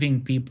we're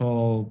giving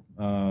people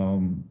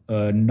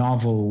a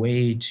novel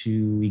way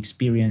to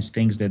experience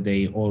things that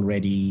they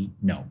already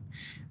know,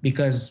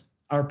 because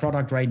our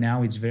product right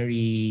now it's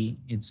very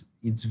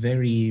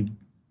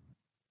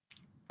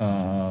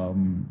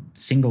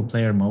single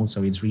player mode,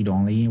 so it's read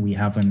only. We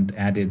haven't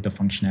added the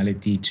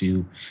functionality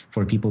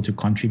for people to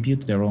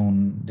contribute their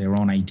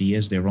own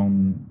ideas, their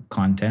own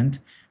content.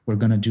 We're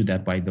going to do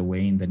that, by the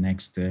way, in the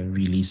next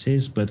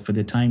releases. But for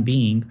the time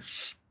being,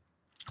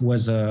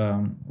 was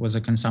a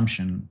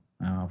consumption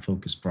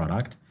focused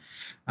product.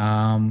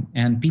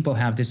 And people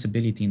have this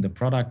ability in the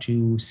product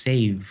to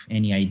save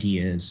any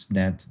ideas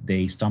that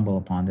they stumble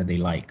upon that they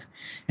like.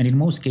 And in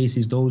most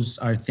cases, those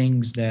are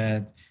things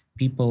that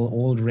people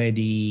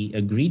already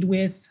agreed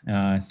with,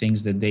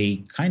 things that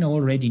they kind of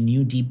already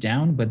knew deep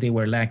down, but they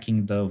were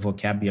lacking the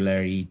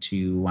vocabulary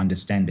to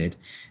understand it.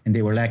 And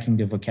they were lacking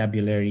the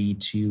vocabulary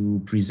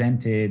to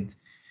present it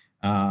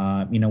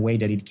in a way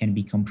that it can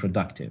become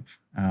productive,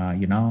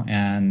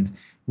 And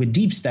with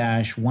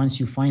DeepStash, once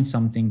you find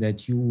something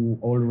that you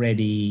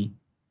already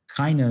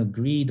kind of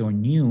agreed or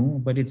knew,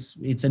 but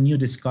it's a new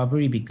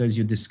discovery because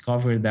you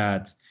discover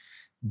that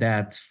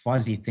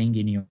fuzzy thing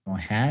in your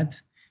head,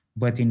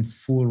 but in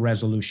full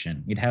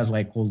resolution. It has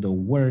like all the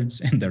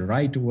words and the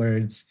right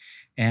words.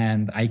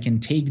 And I can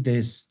take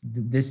this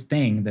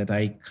thing that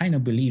I kind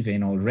of believe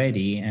in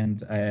already,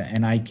 and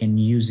I can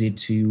use it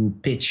to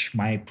pitch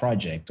my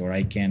project, or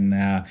I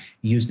can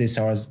use this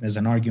as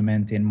an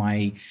argument in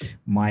my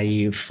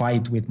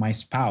fight with my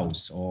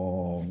spouse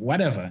or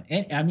whatever.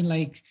 I mean,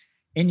 like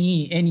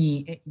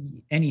anything.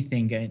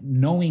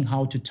 Knowing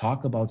how to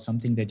talk about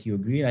something that you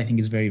agree, I think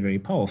is very, very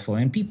powerful.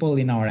 And people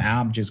in our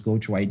app just go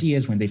through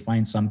ideas. When they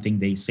find something,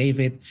 they save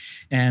it.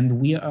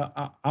 And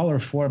our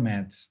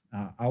format,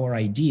 our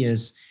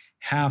ideas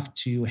have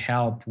to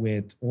help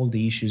with all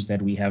the issues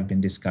that we have been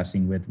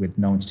discussing with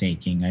note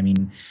taking. I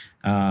mean,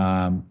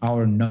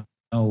 our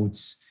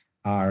notes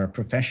are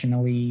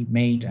professionally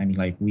made. I mean,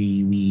 like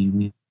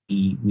we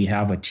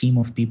have a team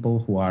of people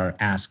who are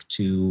asked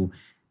to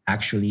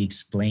actually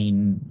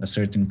explain a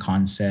certain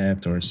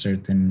concept or a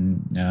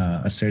certain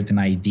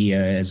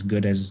idea as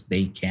good as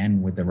they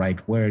can with the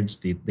right words.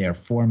 They are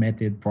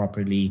formatted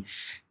properly.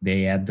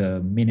 They add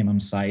the minimum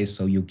size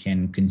so you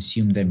can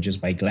consume them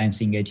just by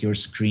glancing at your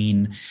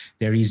screen.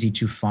 They're easy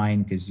to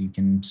find because you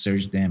can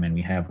search them, and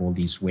we have all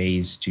these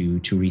ways to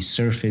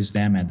resurface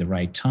them at the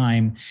right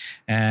time.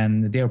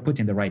 And they're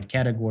put in the right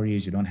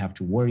categories. You don't have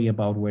to worry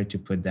about where to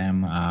put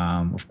them.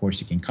 Of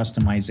course, you can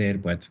customize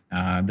it, but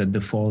the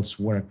defaults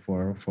work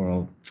for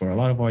a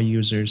lot of our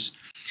users.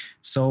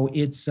 So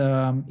it's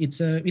a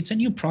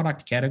new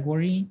product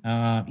category.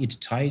 It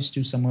ties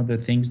to some of the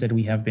things that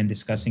we have been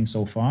discussing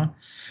so far.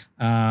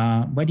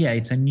 But yeah,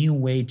 it's a new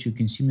way to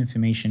consume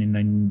information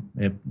in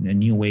a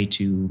new way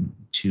to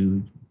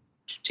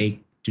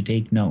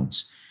take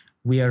notes.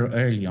 We are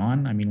early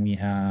on. I mean, we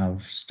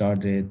have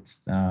started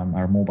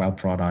our mobile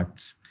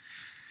product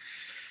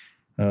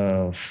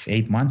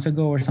 8 months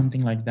ago or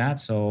something like that.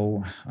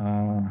 So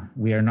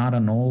we are not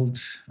an old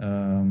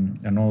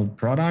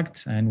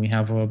product, and we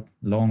have a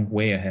long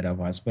way ahead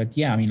of us. But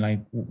yeah, I mean, like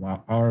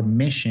our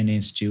mission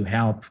is to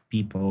help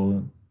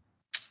people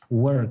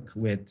work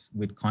with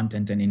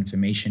content and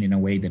information in a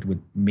way that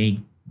would make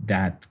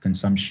that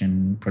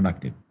consumption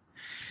productive.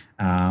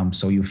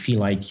 So you feel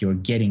like you're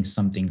getting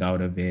something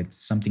out of it,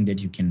 something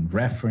that you can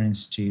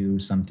reference to,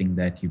 something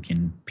that you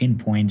can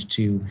pinpoint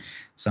to,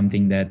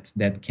 something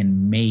that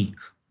can make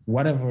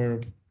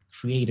whatever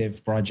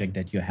creative project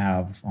that you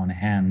have on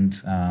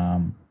hand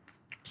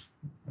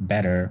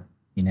better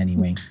in any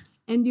way.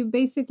 And you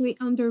basically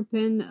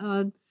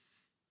underpin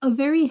a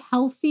very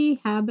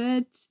healthy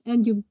habit,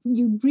 and you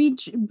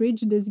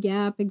bridge this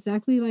gap,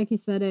 exactly like you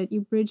said it. You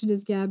bridge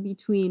this gap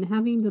between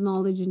having the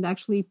knowledge and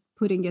actually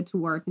putting it to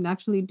work and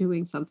actually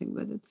doing something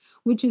with it,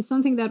 which is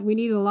something that we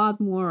need a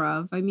lot more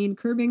of. I mean,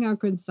 curbing our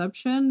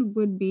consumption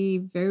would be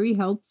very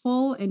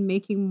helpful in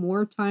making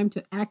more time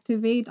to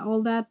activate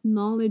all that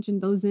knowledge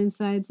and those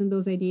insights and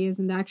those ideas,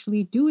 and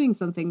actually doing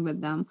something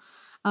with them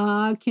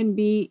can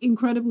be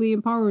incredibly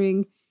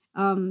empowering.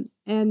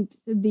 And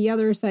the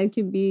other side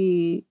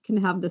can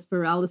have this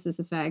paralysis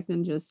effect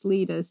and just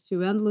lead us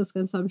to endless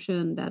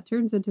consumption that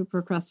turns into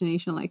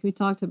procrastination, like we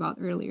talked about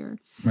earlier.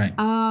 Right.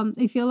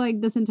 I feel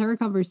like this entire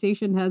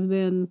conversation has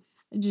been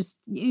just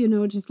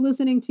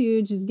listening to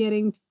you, just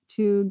getting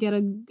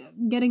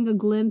a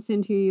glimpse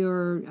into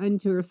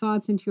your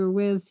thoughts, into your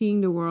way of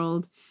seeing the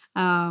world,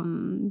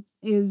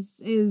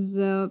 is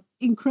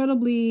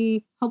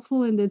incredibly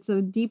helpful, and it's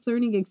a deep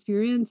learning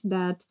experience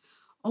that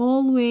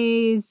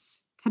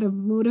always kind of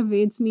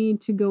motivates me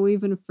to go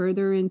even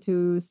further and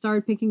to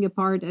start picking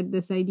apart at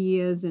these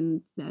ideas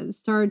and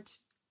start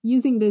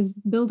using these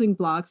building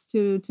blocks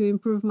to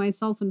improve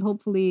myself and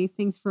hopefully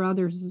things for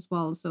others as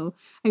well. So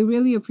I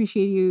really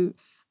appreciate you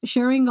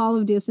sharing all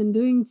of this and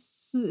doing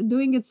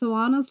it so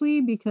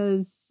honestly,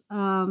 because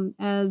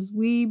as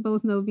we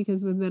both know,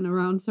 because we've been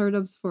around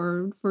startups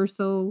for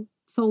so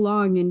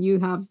long, and you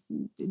have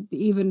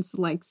even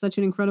like such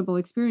an incredible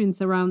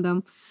experience around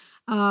them,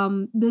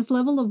 this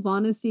level of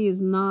honesty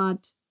is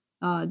not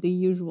the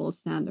usual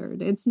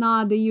standard. It's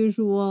not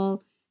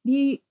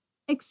the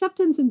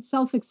acceptance and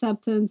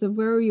self-acceptance of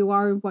where you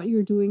are, what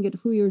you're doing it,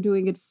 who you're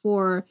doing it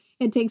for.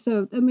 It takes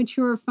a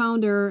mature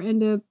founder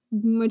and a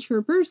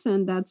mature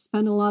person that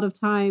spent a lot of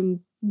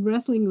time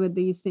wrestling with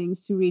these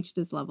things to reach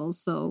this level.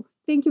 So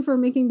thank you for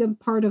making them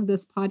part of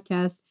this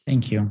podcast.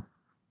 Thank you.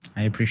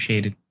 I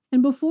appreciate it.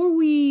 And before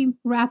we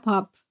wrap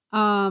up,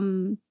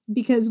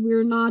 because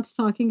we're not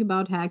talking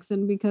about hacks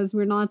and because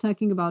we're not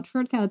talking about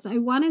shortcuts, I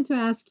wanted to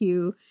ask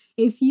you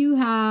if you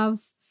have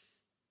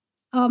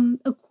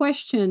a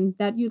question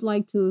that you'd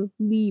like to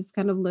leave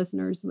kind of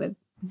listeners with.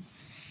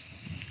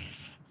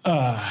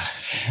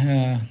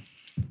 Hard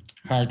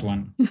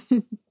one.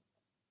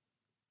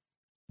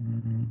 I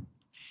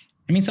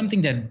mean,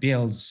 something that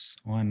builds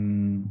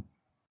on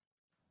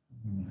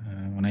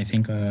when I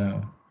think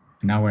an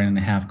hour and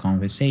a half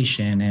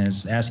conversation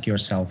is ask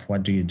yourself,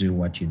 what do you do,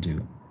 what you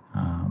do?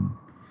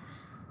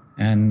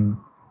 And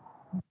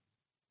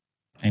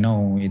I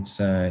know it's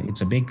a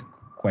big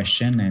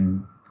question,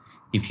 and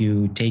if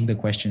you take the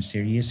question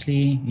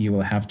seriously, you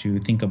will have to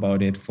think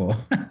about it for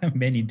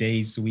many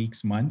days,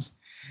 weeks, months.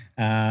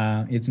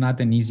 It's not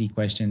an easy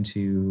question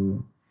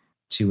to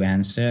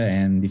answer,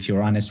 and if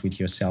you're honest with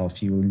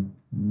yourself, you'll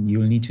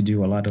need to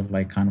do a lot of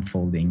like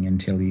unfolding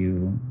until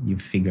you're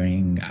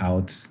figuring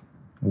out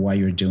why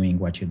you're doing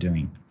what you're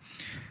doing.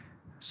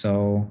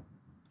 So,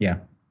 yeah,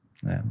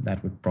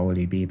 that would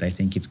probably be it. I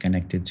think it's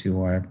connected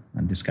to our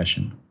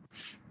discussion.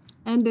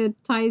 And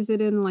it ties it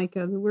in like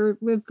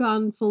we've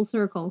gone full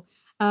circle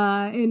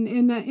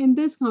in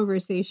this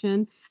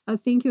conversation.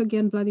 Thank you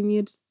again,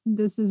 Vladimir.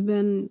 This has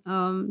been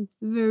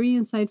very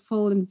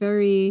insightful and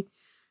very.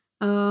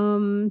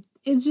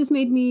 It's just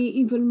made me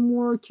even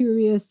more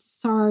curious to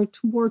start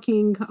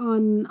working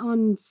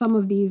on some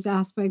of these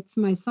aspects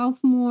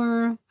myself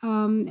more,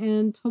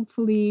 and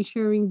hopefully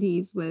sharing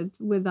these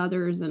with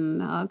others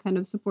and kind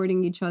of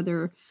supporting each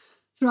other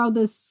throughout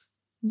this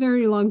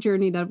very long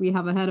journey that we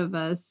have ahead of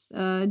us,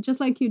 just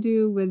like you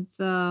do with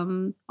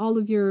all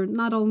of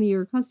not only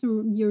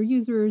your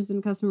users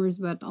and customers,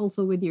 but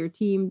also with your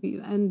team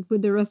and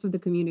with the rest of the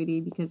community,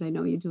 because I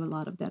know you do a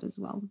lot of that as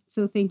well.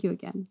 So thank you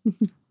again.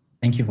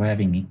 Thank you for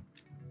having me.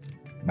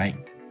 Bye.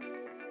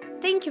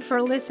 Thank you for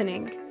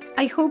listening.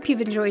 I hope you've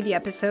enjoyed the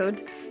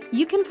episode.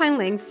 You can find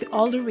links to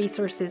all the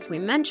resources we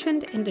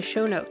mentioned in the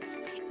show notes.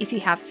 If you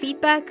have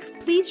feedback,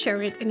 please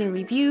share it in a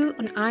review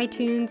on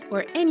iTunes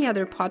or any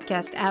other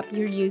podcast app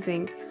you're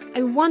using.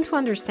 I want to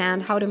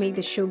understand how to make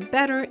the show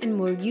better and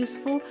more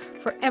useful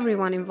for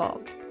everyone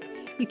involved.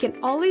 You can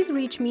always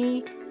reach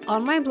me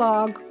on my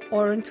blog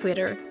or on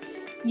Twitter.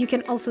 You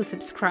can also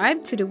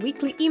subscribe to the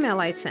weekly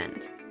email I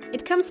send.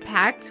 It comes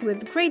packed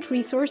with great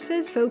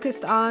resources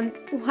focused on,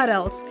 what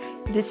else?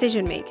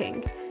 Decision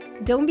making.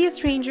 Don't be a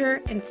stranger,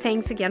 and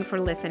thanks again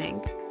for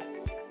listening.